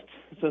honest,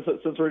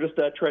 since we're just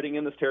treading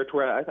in this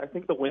territory, I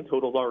think the win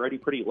total is already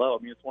pretty low.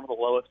 I mean, it's one of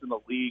the lowest in the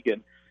league,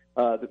 and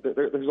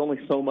there's only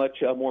so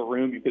much more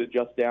room you could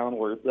adjust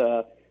downwards.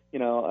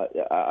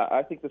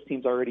 I think this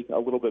team's already a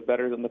little bit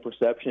better than the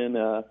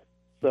perception.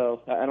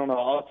 So I don't know.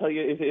 I'll tell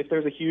you, if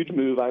there's a huge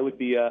move, I'd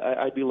be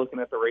looking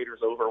at the Raiders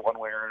over one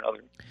way or another.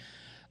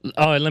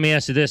 Oh, and let me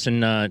ask you this,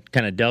 and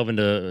kind of delve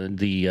into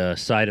the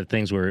side of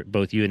things where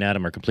both you and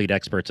Adam are complete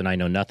experts, and I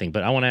know nothing.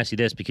 But I want to ask you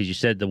this, because you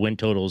said the win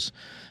totals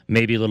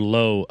may be a little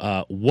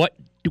low.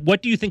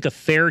 What do you think a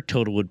fair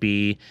total would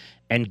be?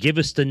 And give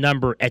us the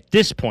number at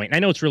this point. I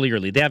know it's really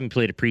early. They haven't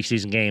played a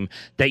preseason game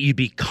that you'd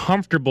be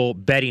comfortable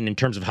betting in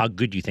terms of how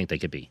good you think they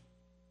could be.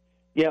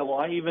 Yeah, well,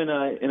 I even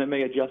and it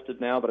may adjust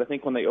it now, but I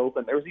think when they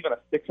opened, there was even a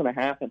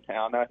 6.5 in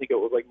town. I think it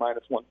was like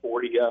minus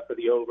 140 for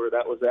the over.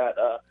 That was at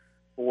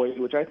Boyd,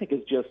 which I think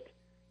is just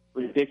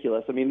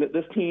ridiculous. I mean,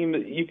 this team,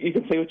 you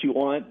can say what you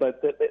want,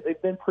 but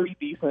they've been pretty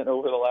decent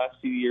over the last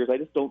few years. I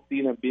just don't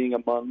see them being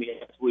among the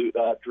absolute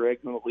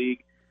dregs in the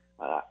league.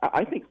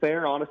 I think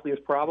fair, honestly, is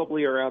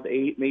probably around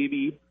 8,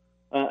 maybe.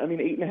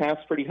 8.5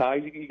 is pretty high.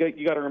 You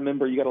got to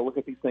remember, you got to look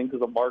at these things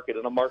as a market.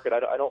 In a market,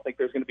 I don't think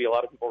there's going to be a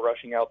lot of people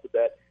rushing out to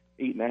bet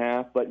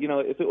 8.5. But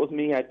if it was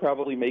me, I'd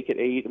probably make it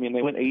 8. I mean,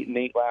 they went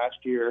 8-8 last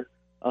year.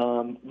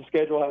 The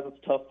schedule has its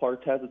tough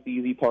parts, has its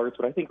easy parts,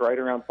 but I think right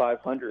around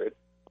 500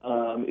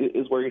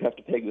 is where you'd have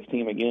to peg this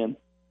team again.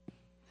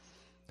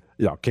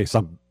 Yeah, okay, so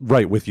I'm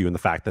right with you in the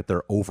fact that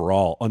they're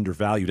overall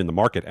undervalued in the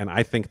market, and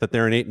I think that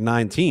they're an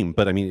 8-9 team.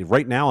 But I mean,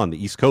 right now on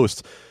the East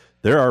Coast,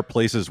 there are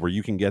places where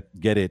you can get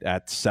it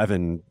at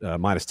 7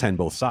 minus 10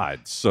 both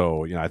sides.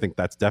 So I think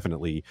that's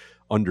definitely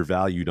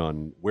undervalued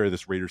on where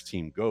this Raiders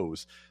team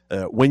goes.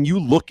 When you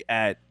look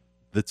at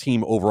the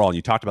team overall, and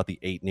you talked about the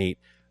 8-8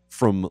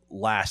 from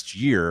last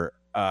year,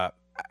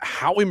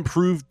 how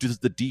improved does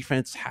the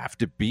defense have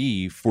to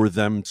be for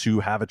them to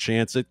have a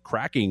chance at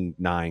cracking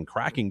 9,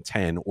 cracking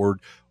 10, or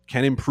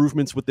can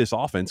improvements with this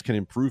offense, can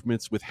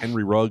improvements with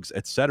Henry Ruggs,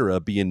 et cetera,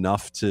 be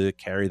enough to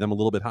carry them a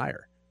little bit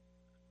higher?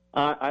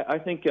 I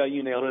think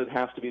you nailed it. It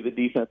has to be the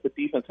defense. The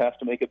defense has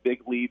to make a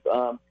big leap.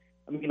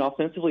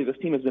 Offensively, this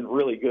team has been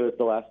really good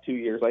the last 2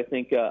 years. I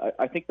think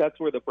that's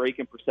where the break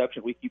in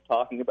perception we keep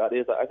talking about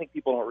is. I think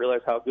people don't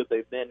realize how good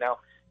they've been. Now,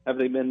 have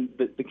they been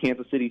the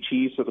Kansas City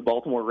Chiefs or the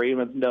Baltimore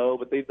Ravens? No,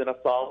 but they've been a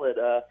solid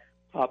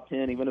top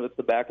 10, even if it's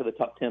the back of the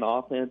top 10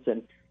 offense.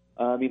 And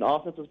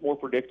offense is more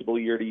predictable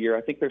year to year.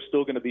 I think they're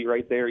still going to be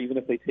right there, even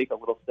if they take a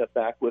little step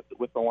back with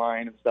the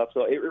line and stuff.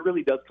 So it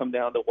really does come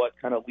down to what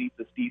kind of leap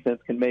this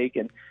defense can make.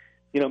 And,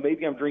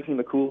 maybe I'm drinking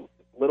the Kool-Aid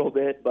a little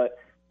bit, but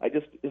I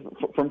just,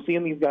 from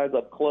seeing these guys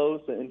up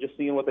close and just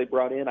seeing what they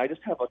brought in, I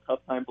just have a tough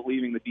time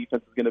believing the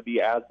defense is going to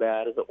be as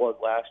bad as it was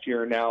last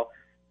year. Now,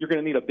 you're going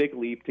to need a big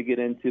leap to get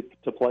into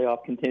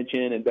playoff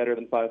contention and better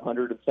than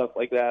 500 and stuff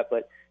like that.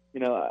 But,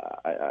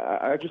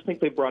 I just think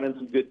they brought in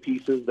some good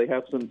pieces. They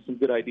have some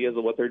good ideas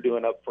of what they're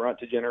doing up front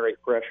to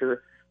generate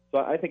pressure. So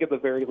I think at the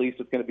very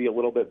least it's going to be a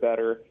little bit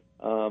better.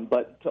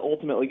 But to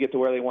ultimately get to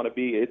where they want to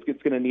be, it's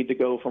going to need to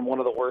go from one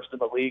of the worst in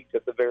the league to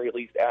at the very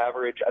least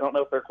average. I don't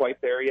know if they're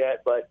quite there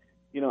yet, but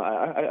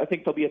I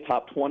think they'll be a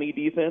top 20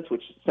 defense,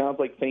 which sounds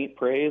like faint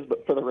praise,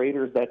 but for the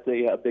Raiders, that's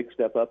a big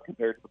step up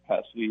compared to the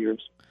past few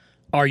years.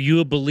 Are you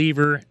a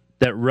believer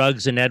that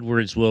Ruggs and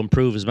Edwards will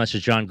improve as much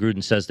as John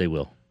Gruden says they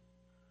will?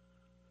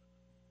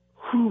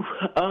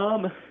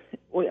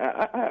 Well,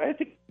 I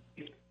think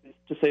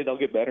to say they'll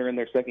get better in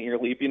their second-year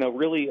leap.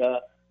 Really,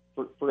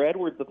 for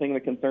Edwards, the thing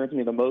that concerns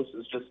me the most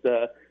is just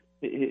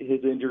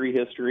his injury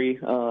history.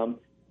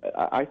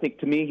 I think,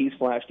 to me, he's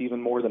flashed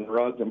even more than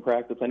Ruggs in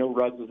practice. I know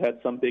Ruggs has had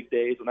some big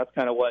days, and that's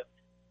kind of what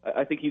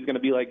I think he's going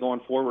to be like going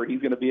forward. He's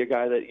going to be a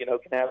guy that,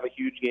 can have a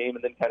huge game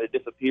and then kind of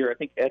disappear. I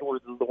think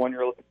Edwards is the one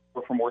you're looking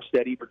for more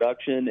steady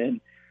production.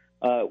 And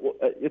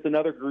it's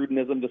another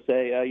Grudenism to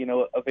say,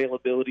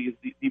 availability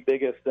is the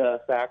biggest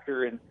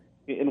factor in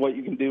what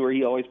you can do, where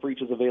he always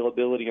preaches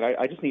availability. And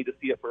I just need to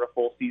see it for a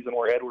full season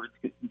where Edwards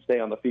can stay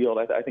on the field.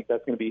 I think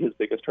that's going to be his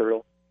biggest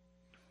hurdle.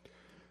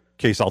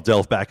 Case, I'll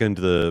delve back into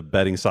the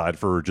betting side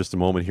for just a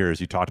moment here, as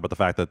you talked about the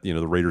fact that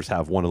the Raiders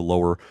have one of the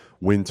lower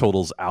win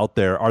totals out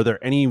there. Are there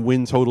any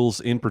win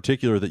totals in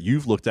particular that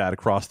you've looked at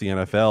across the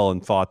NFL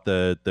and thought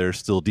that there's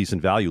still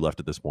decent value left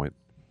at this point?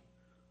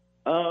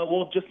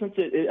 Well, just since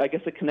I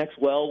guess it connects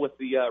well with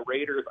the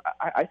Raiders,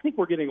 I think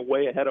we're getting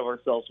way ahead of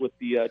ourselves with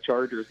the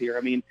Chargers here.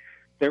 I mean,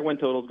 their win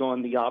totals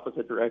going the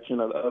opposite direction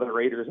of the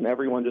Raiders, and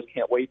everyone just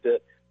can't wait to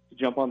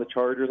jump on the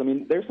Chargers. I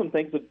mean, there's some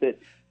things that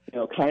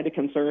kind of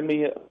concern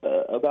me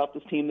about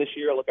this team this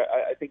year. Look,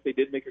 I think they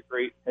did make a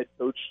great head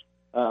coach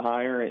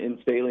hire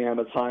in Staley. I'm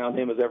as high on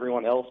him as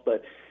everyone else,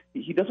 but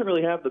he doesn't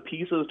really have the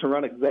pieces to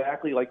run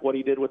exactly like what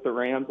he did with the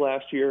Rams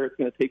last year. It's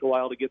going to take a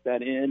while to get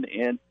that in,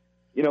 and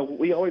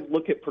we always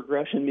look at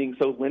progression being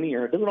so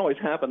linear. It doesn't always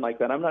happen like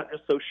that. I'm not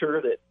just so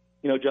sure that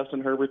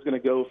Justin Herbert's going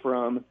to go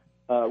from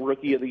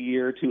Rookie of the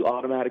Year to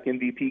automatic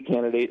MVP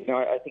candidate.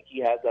 I think he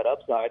has that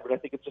upside, but I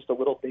think it's just a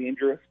little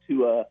dangerous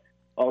to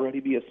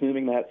already be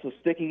assuming that. So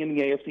sticking in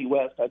the AFC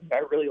West, I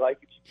really like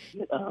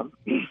it.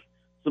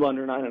 Some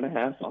under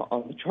 9.5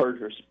 on the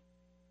Chargers.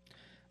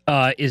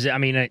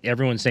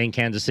 Everyone's saying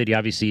Kansas City.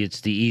 Obviously,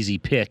 it's the easy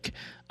pick.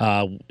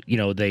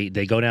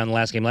 They go down the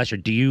last game last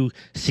year. Do you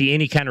see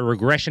any kind of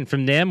regression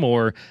from them,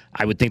 or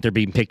I would think they're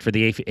being picked for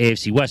the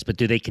AFC West, but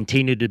do they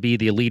continue to be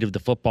the elite of the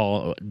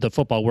football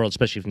world,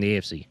 especially from the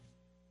AFC?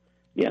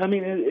 Yeah,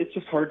 it's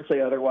just hard to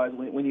say otherwise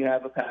when you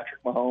have a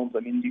Patrick Mahomes.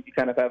 You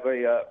kind of have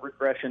a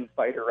regression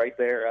fighter right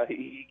there.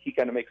 He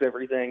kind of makes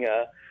everything.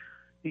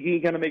 He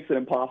kind of makes it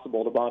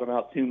impossible to bottom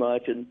out too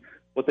much, and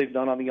what they've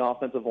done on the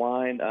offensive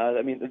line.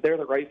 They're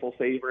the rightful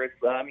favorites.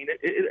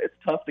 It's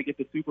tough to get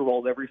to Super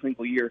Bowls every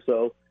single year,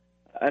 so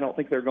I don't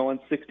think they're going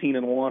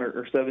 16-1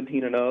 or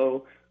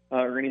 17-0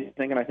 or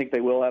anything, and I think they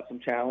will have some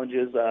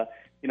challenges.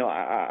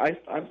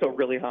 I'm still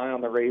really high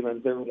on the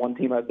Ravens. They're one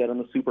team I've bet on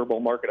the Super Bowl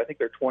market. I think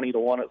they're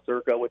 20-1 at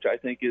Circa, which I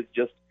think is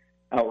just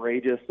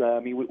outrageous.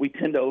 We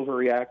tend to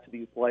overreact to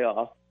these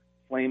playoff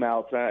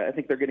flameouts. I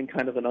think they're getting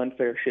kind of an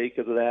unfair shake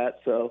because of that.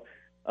 So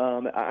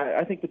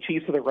I think the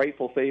Chiefs are the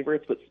rightful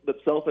favorites, but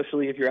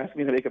selfishly, if you're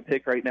asking me to make a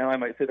pick right now, I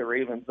might say the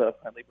Ravens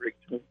finally break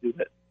through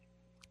it.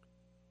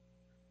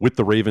 With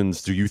the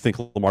Ravens, do you think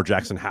Lamar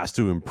Jackson has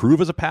to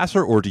improve as a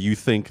passer, or do you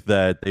think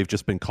that they've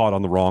just been caught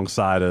on the wrong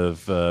side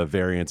of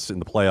variance in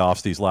the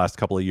playoffs these last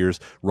couple of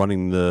years,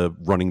 running the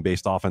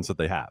running-based offense that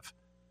they have?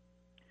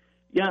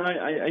 Yeah,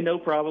 I know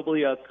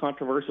probably it's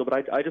controversial,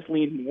 but I just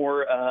lean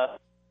more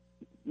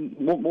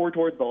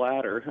towards the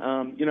latter.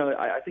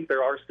 I think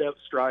there are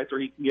strides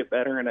where he can get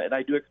better, and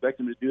I do expect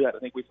him to do that. I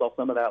think we saw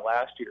some of that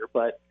last year,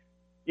 but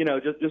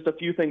just a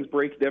few things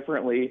break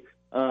differently.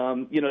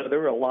 There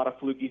were a lot of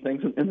fluky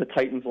things in the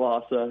Titans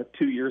loss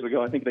 2 years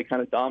ago. I think they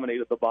kind of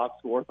dominated the box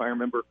score, if I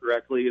remember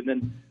correctly. And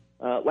then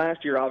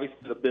last year, obviously,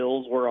 the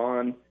Bills were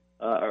on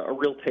a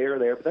real tear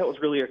there, but that was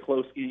really a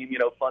close game,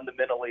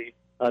 fundamentally.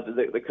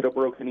 They could have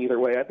broken either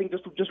way. I think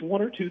just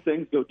one or two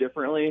things go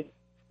differently,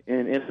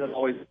 and it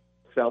always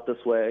works out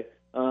this way.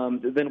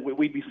 Then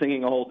we'd be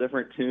singing a whole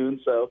different tune.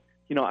 So,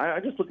 I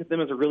just look at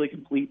them as a really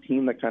complete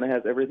team that kind of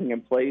has everything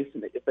in place,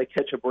 and if they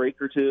catch a break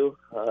or two,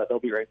 they'll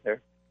be right there.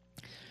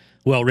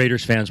 Well,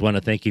 Raiders fans want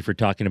to thank you for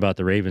talking about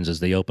the Ravens as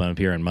they open up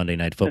here on Monday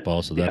Night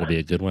Football, so that'll be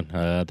a good one.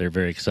 They're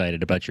very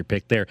excited about your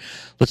pick there.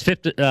 Let's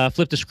flip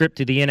the script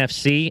to the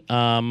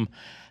NFC.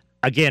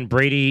 Again,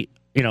 Brady,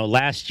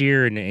 last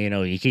year, and,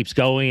 he keeps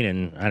going,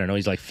 and I don't know,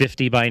 he's like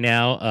 50 by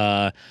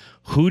now.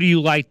 Who do you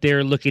like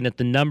there looking at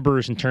the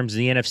numbers in terms of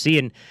the NFC?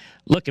 And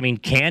look,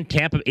 can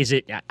Tampa, is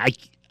it, I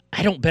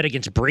don't bet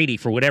against Brady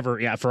for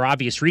for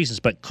obvious reasons,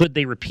 but could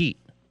they repeat?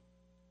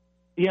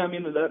 Yeah,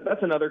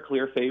 that's another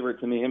clear favorite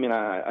to me.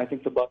 I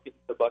think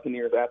the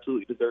Buccaneers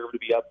absolutely deserve to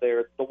be up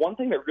there. The one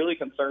thing that really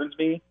concerns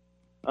me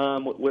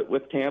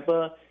with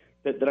Tampa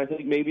that I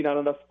think maybe not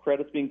enough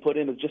credit's being put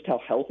in is just how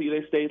healthy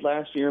they stayed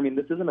last year.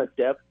 This isn't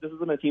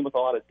a team with a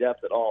lot of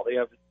depth at all. They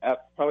have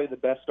probably the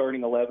best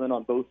starting 11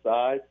 on both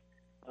sides.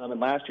 And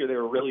last year they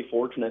were really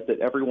fortunate that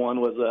everyone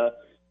was,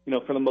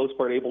 for the most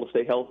part, able to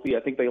stay healthy.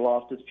 I think they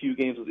lost as few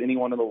games as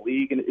anyone in the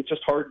league, and it's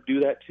just hard to do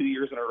that 2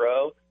 years in a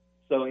row.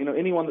 So,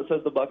 anyone that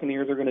says the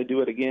Buccaneers are going to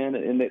do it again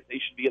and that they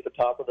should be at the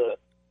top of the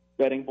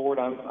betting board,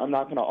 I'm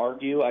not going to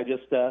argue. I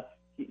just,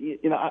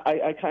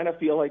 I kind of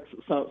feel like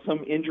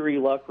some injury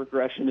luck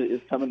regression is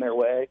coming their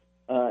way,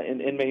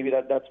 and maybe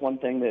that's one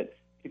thing that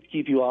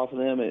keep you off of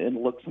them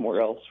and look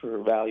somewhere else for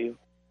value.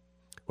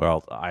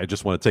 Well, I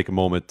just want to take a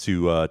moment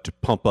to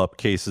pump up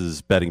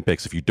Case's betting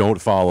picks. If you don't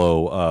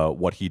follow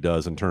what he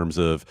does in terms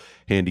of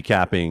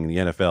handicapping the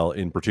NFL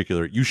in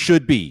particular, you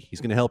should be. He's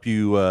going to help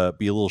you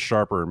be a little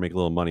sharper and make a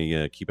little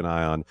money. Keep an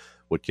eye on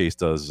what Case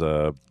does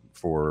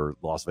for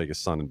Las Vegas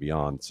Sun and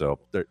beyond. So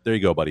there you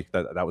go, buddy.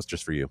 That was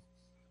just for you.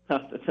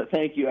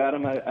 Thank you,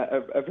 Adam.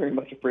 I very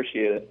much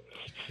appreciate it.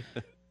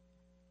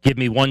 Give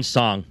me one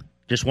song.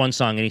 Just one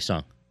song, any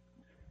song.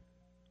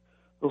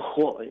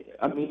 Well,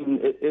 I mean,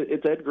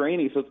 it's Ed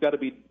Graney, so it's got to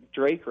be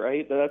Drake,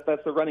 right?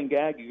 That's the running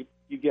gag.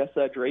 You guess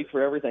Drake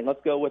for everything.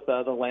 Let's go with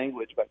The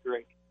Language by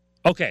Drake.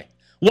 Okay.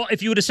 Well,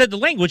 if you would have said The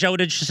Language, I would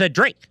have just said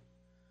Drake.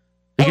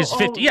 Because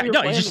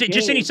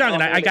just any song,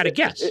 and I got to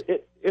guess.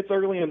 It's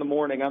early in the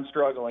morning. I'm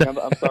struggling. I'm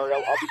sorry.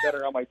 I'll be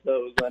better on my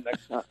toes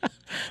next time.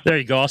 There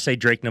you go. I'll say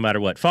Drake no matter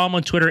what. Follow him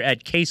on Twitter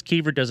at Case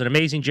Keever. Does an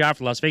amazing job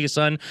for Las Vegas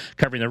Sun,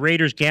 covering the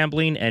Raiders,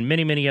 gambling, and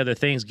many, many other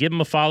things. Give him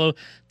a follow.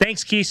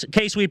 Thanks, Case.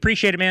 We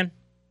appreciate it, man.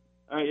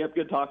 All right, yep,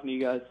 good talking to you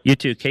guys. You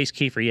too. Case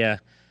Kiefer, yeah.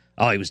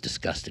 Oh, he was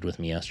disgusted with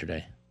me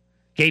yesterday.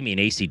 Gave me an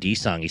ACD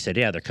song. He said,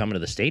 yeah, they're coming to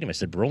the stadium. I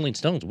said, Rolling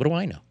Stones, what do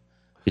I know?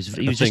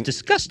 He was just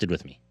disgusted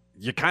with me.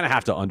 You kind of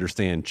have to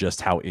understand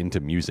just how into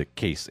music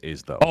Case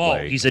is, though. Oh,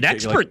 he's an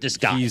expert, this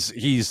guy.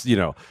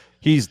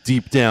 He's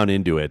deep down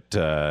into it.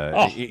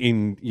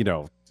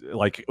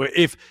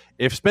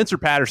 If Spencer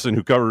Patterson,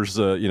 who covers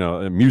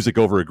music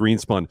over at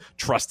Greenspun,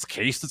 trusts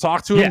Case to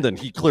talk to him, then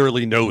he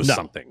clearly knows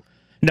something.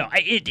 No,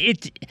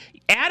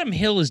 Adam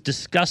Hill is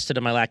disgusted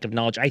at my lack of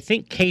knowledge. I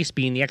think Case,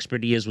 being the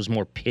expert he is, was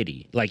more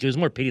pity. Like, it was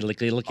more pity,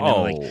 looking at me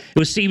like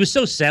he was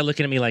so sad,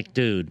 looking at me like,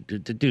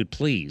 dude,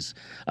 please.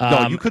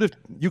 No, you could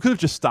have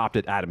just stopped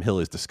at Adam Hill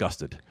is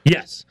disgusted.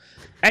 Yes.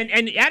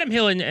 And Adam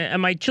Hill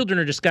and my children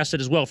are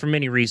disgusted as well for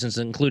many reasons,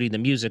 including the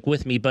music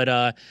with me.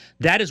 But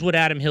that is what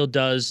Adam Hill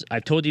does.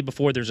 I've told you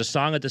before, there's a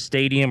song at the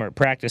stadium or at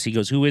practice. He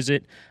goes, who is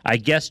it? I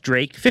guess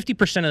Drake.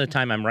 50% of the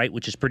time I'm right,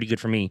 which is pretty good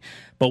for me.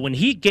 But when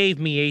he gave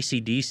me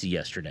AC/DC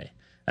yesterday,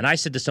 and I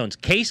said to Stones,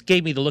 Case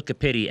gave me the look of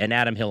pity, and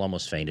Adam Hill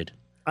almost fainted.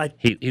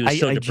 He was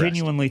so depressed. I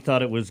genuinely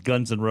thought it was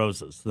Guns N'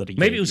 Roses that he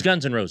Maybe it was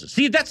Guns N' Roses.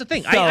 See, that's the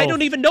thing. I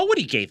don't even know what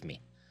he gave me.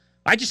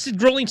 I just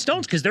said Rolling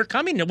Stones because they're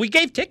coming. We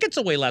gave tickets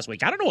away last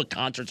week. I don't know what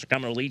concerts are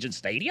coming to Allegiant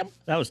Stadium.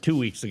 That was 2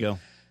 weeks ago.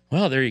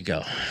 Well, there you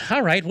go.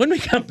 All right, when we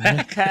come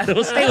back,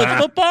 we'll stay with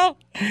football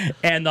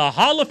and the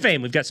Hall of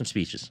Fame. We've got some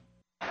speeches.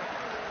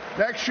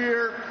 Next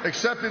year,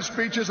 acceptance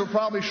speeches will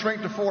probably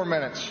shrink to 4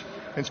 minutes.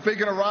 And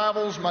speaking of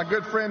rivals, my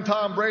good friend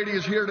Tom Brady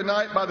is here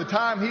tonight. By the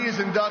time he is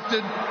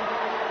inducted,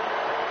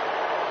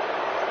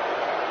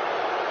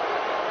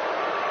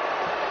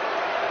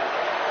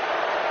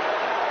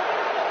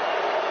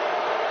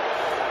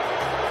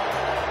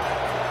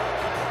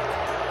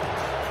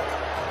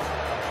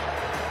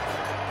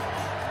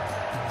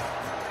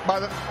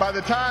 By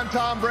the time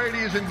Tom Brady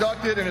is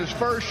inducted in his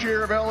first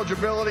year of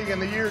eligibility in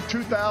the year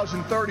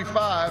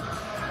 2035,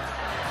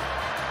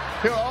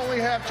 he'll only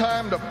have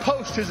time to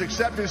post his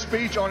acceptance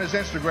speech on his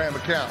Instagram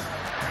account.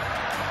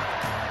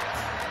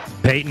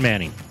 Peyton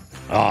Manning.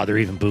 Oh, they're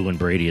even booing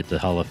Brady at the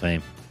Hall of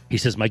Fame. He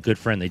says, my good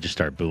friend, they just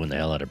start booing the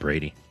hell out of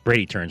Brady.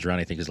 Brady turns around,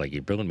 I think, he's like,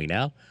 you're booing me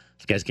now?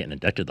 This guy's getting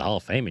inducted to the Hall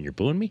of Fame and you're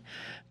booing me?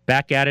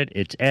 Back at it,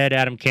 it's Ed,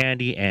 Adam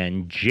Candy,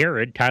 and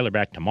Jared. Tyler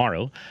back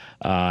tomorrow.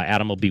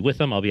 Adam will be with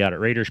them. I'll be out at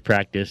Raiders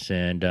practice,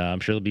 and I'm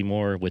sure there'll be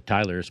more with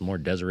Tyler, some more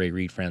Desiree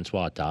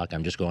Reed-Francois talk.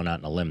 I'm just going out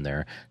on a limb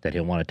there that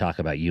he'll want to talk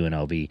about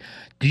UNLV.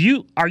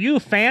 Are you a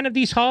fan of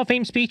these Hall of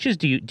Fame speeches?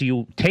 Do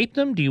you tape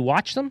them? Do you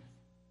watch them?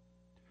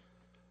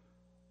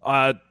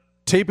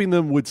 Taping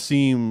them would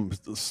seem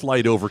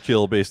slight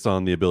overkill based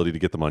on the ability to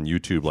get them on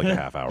YouTube like a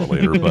half hour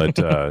later. But,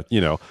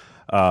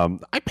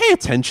 I pay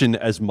attention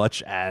as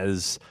much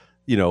as,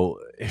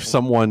 if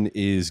someone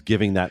is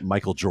giving that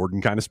Michael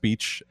Jordan kind of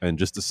speech and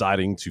just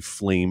deciding to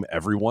flame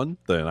everyone,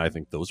 then I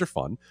think those are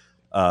fun.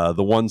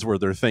 The ones where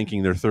they're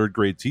thanking their third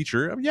grade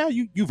teacher,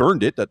 you've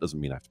earned it. That doesn't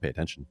mean I have to pay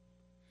attention.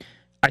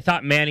 I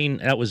thought Manning,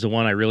 that was the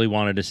one I really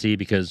wanted to see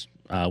because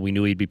we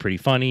knew he'd be pretty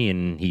funny,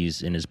 and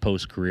he's in his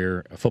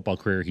post-career football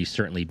career. He's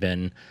certainly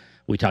been,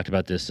 we talked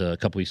about this a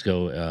couple weeks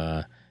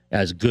ago,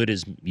 as good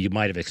as you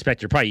might have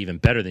expected, probably even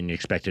better than you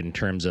expected in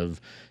terms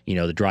of,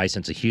 the dry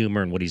sense of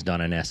humor and what he's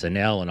done on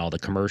SNL and all the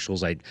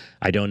commercials. I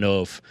don't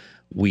know if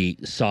we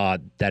saw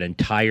that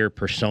entire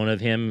persona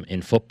of him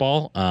in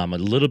football. A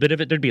little bit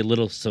of it, there'd be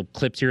some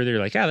clips here or there,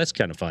 like, that's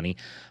kind of funny.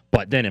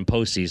 But then in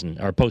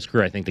postseason or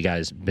post-career, I think the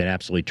guy's been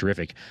absolutely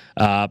terrific.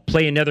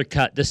 Play another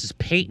cut. This is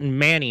Peyton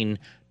Manning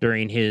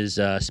during his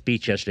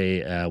speech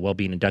yesterday while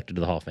being inducted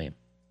to the Hall of Fame.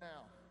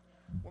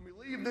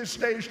 Leave this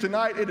stage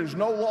tonight, it is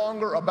no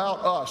longer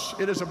about us.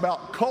 It is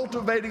about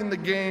cultivating the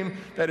game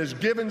that has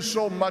given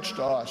so much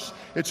to us.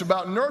 It's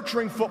about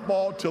nurturing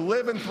football to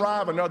live and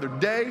thrive another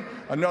day,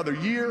 another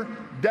year,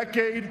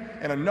 decade,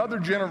 and another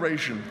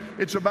generation.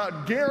 It's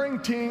about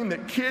guaranteeing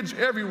that kids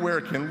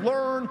everywhere can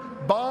learn,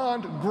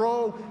 bond,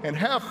 grow, and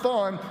have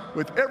fun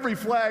with every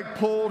flag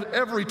pulled,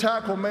 every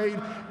tackle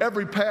made,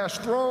 every pass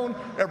thrown,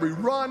 every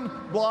run,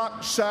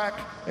 block, sack,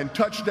 and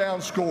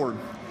touchdown scored.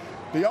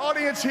 The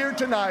audience here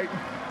tonight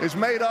is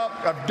made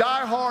up of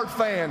die-hard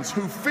fans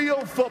who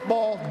feel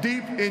football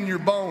deep in your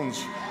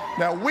bones.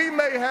 Now, we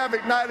may have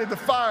ignited the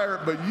fire,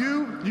 but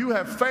you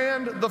have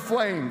fanned the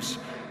flames.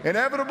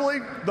 Inevitably,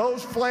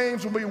 those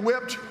flames will be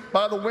whipped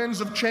by the winds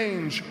of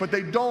change, but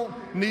they don't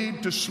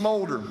need to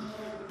smolder.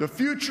 The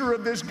future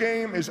of this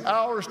game is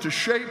ours to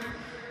shape.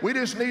 We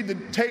just need to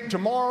take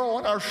tomorrow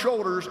on our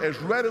shoulders as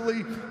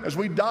readily as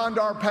we donned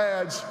our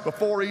pads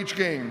before each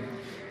game.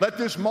 Let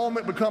this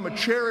moment become a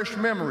cherished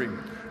memory.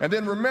 And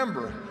then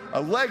remember, a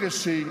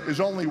legacy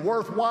is only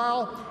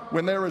worthwhile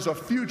when there is a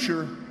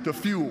future to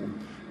fuel.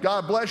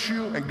 God bless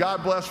you, and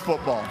God bless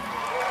football.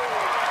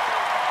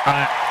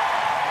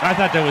 I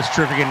thought that was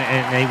terrific,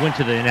 and they went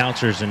to the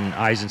announcers, and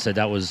Eisen said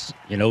that was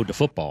an ode to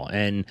football.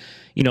 And,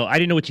 I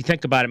didn't know what you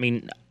think about it. I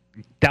mean,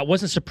 that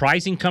wasn't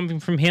surprising coming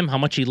from him, how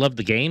much he loved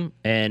the game.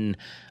 And,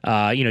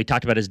 he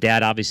talked about his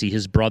dad, obviously,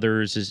 his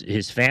brothers,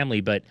 his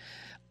family, but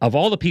of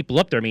all the people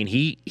up there, I mean,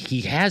 he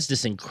has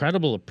this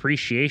incredible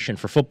appreciation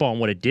for football and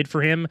what it did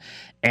for him,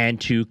 and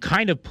to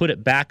kind of put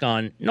it back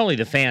on not only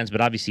the fans, but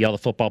obviously all the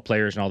football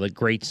players and all the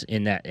greats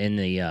in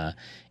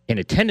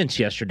attendance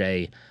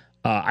yesterday,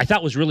 I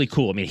thought was really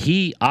cool. I mean,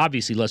 he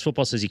obviously loves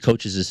football, says he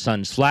coaches his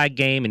son's flag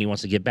game, and he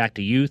wants to get back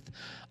to youth.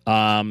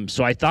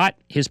 So I thought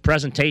his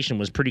presentation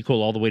was pretty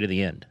cool all the way to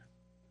the end.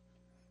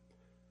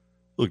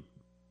 Look,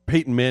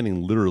 Peyton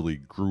Manning literally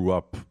grew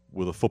up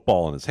with a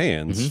football in his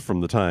hands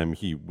from the time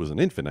he was an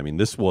infant. I mean,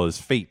 this was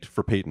fate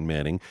for Peyton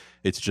Manning.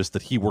 It's just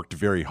that he worked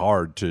very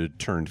hard to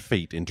turn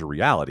fate into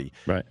reality.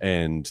 Right.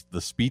 And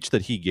the speech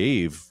that he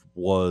gave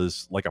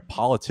was like a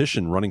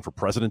politician running for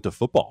president of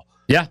football.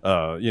 Yeah.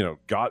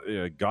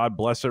 God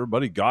bless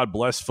everybody. God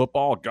bless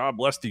football. God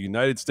bless the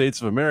United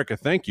States of America.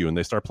 Thank you. And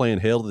they start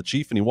playing Hail to the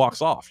Chief, and he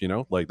walks off.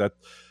 Like that.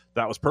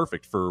 That was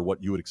perfect for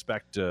what you would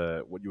expect.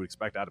 What you would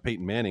expect out of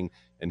Peyton Manning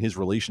and his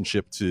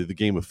relationship to the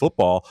game of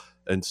football.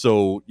 And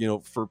so,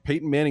 for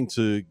Peyton Manning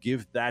to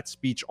give that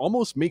speech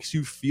almost makes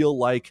you feel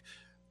like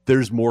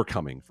there's more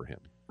coming for him,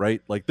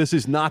 right? Like this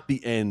is not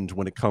the end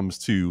when it comes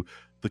to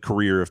the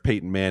career of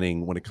Peyton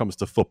Manning when it comes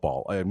to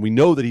football. And we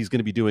know that he's going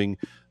to be doing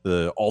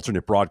the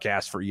alternate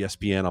broadcast for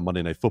ESPN on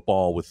Monday Night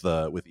Football with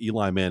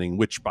Eli Manning,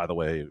 which, by the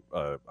way,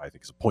 I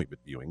think is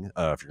appointment viewing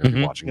if you're going to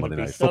be watching Monday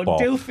Night Football.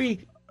 So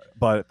doofy.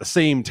 But at the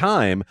same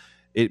time,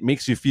 it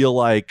makes you feel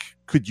like,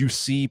 could you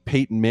see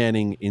Peyton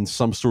Manning in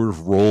some sort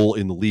of role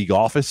in the league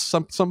office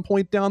some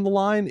point down the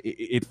line?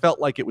 It felt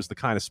like it was the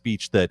kind of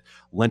speech that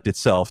lent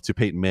itself to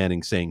Peyton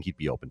Manning saying he'd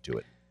be open to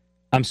it.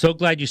 I'm so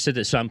glad you said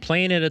that. So I'm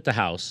playing it at the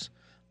house.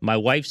 My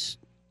wife's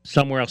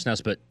somewhere else now,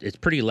 but it's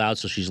pretty loud,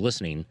 so she's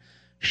listening.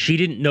 She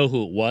didn't know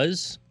who it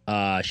was. She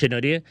had no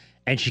idea.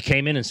 And she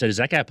came in and said, "Is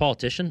that guy a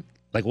politician?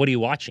 Like, what are you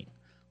watching?"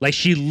 Like,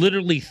 she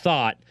literally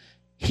thought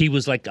he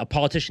was like a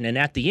politician. And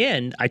at the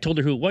end, I told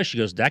her who it was. She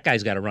goes, "That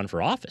guy's got to run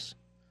for office."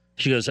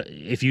 She goes,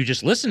 "If you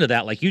just listen to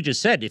that, like you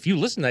just said, if you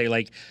listen to that, you're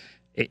like,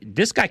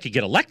 this guy could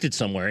get elected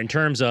somewhere in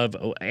terms of,"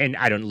 and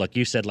I don't look,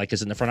 you said like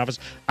is in the front office.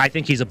 I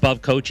think he's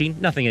above coaching.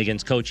 Nothing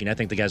against coaching. I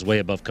think the guy's way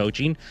above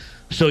coaching.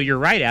 So you're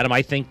right, Adam.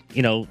 I think,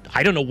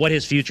 I don't know what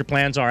his future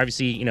plans are.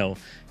 Obviously,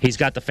 he's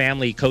got the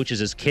family, he coaches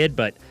his kid,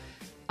 but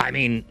I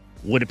mean,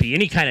 would it be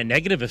any kind of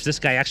negative if this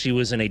guy actually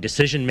was in a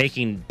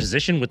decision-making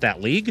position with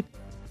that league?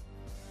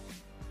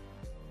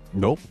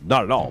 Nope,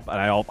 not at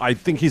all. I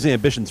think his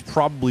ambitions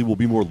probably will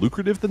be more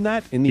lucrative than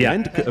that in the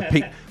end.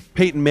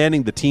 Peyton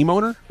Manning, the team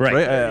owner, right?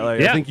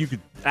 I think you could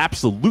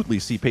absolutely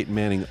see Peyton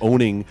Manning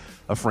owning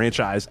a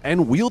franchise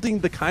and wielding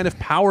the kind of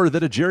power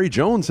that a Jerry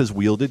Jones has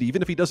wielded.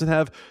 Even if he doesn't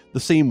have the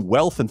same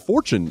wealth and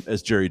fortune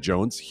as Jerry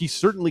Jones, he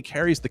certainly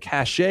carries the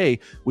cachet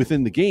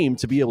within the game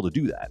to be able to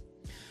do that.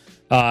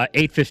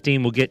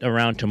 8:15, we'll get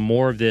around to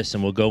more of this,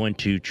 and we'll go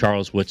into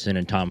Charles Woodson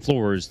and Tom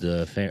Flores,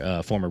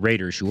 the former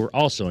Raiders, who were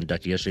also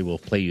inducted yesterday. We'll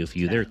play you a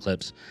few of their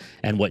clips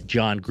and what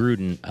John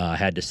Gruden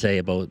had to say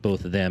about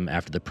both of them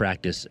after the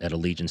practice at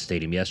Allegiant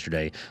Stadium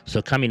yesterday.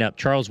 So coming up,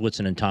 Charles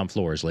Woodson and Tom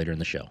Flores later in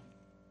the show.